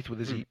it's Lath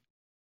with a Z.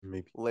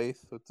 Maybe.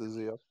 Lath with the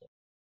Z.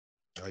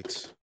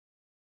 Yikes.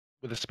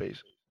 With a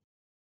space.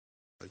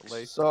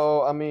 Lath.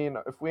 So, I mean,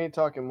 if we ain't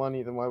talking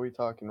money, then why are we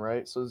talking,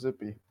 right? So,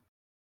 Zippy,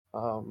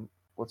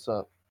 what's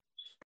up?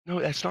 No,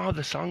 that's not how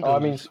the song goes. Oh, I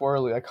mean,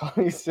 Swirly. I call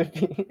you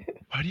Zippy.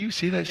 Why do you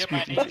say that, Yeah, Scoop?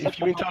 my name If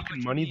you ain't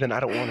talking money, then I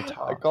don't want to I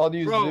talk. called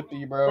you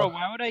Zippy, bro.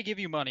 why would I give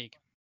you money?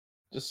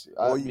 Just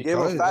Well, you gave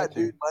a because fat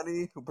dude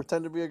money who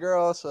pretended to be a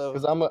girl, so.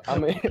 Because I'm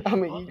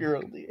an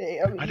e-girl. Hey,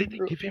 I'm I an didn't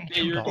e-girl. give him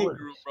Yeah, you're an $2.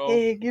 e-girl, bro.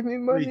 Hey, give me Wait,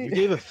 money. you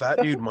gave a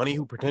fat dude money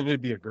who pretended to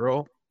be a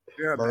girl?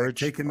 Yeah, man, Merge.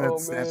 taking that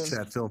Oh, man.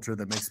 Snapchat filter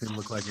that makes me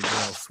look like a girl.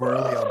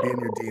 Swirly, I'll be in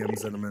your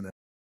DMs in a minute.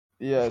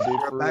 Yeah, dude, for real.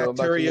 I'm about to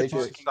Bacteria make to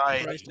it,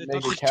 society. Christ, I make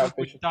thought a this joke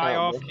would catfish die account,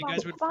 off bro. and you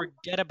guys would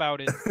forget about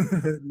it.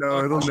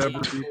 No, it'll never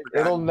be.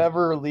 It'll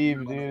never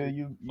leave, dude.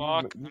 You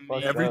Fuck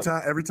fucked Every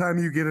up. time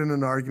you get in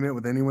an argument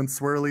with anyone,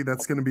 Swirly,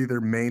 that's going to be their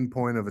main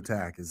point of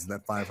attack. Is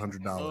that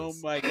 $500? Oh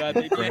my god,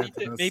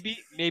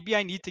 maybe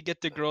I need to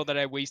get the girl that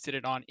I wasted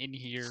it on in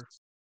here.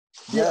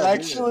 You Yeah,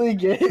 actually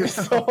gave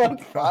someone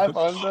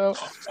 500?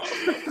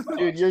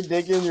 Dude, you're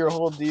digging your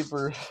hole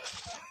deeper.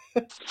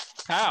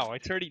 How?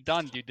 It's already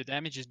done, dude. The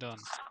damage is done.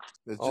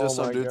 It's Oh just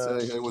some my dude God.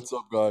 saying, "Hey, what's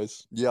up,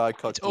 guys? Yeah, I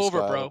cut It's this over,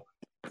 guy bro. out."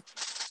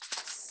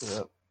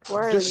 Yep.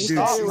 Word, Dude, you she's,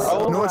 started you with know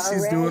over what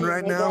she's doing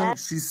right already, now?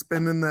 nigga. She's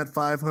spending that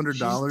 $500.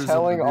 She's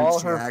telling all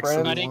her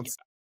friends. wants.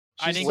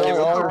 I She's didn't telling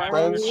give all her her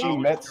friends she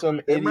 $500. met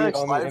some idiot Dimrak's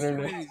on the live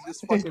internet. streaming, he's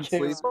just fucking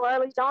sleeping.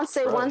 Swirly, don't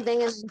say Bro. one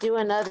thing and do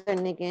another,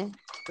 nigga.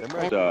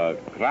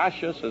 Dimrak.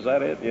 Gracias, is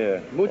that it?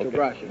 Yeah. Muchas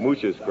gracias.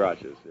 Muchas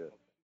gracias, yeah.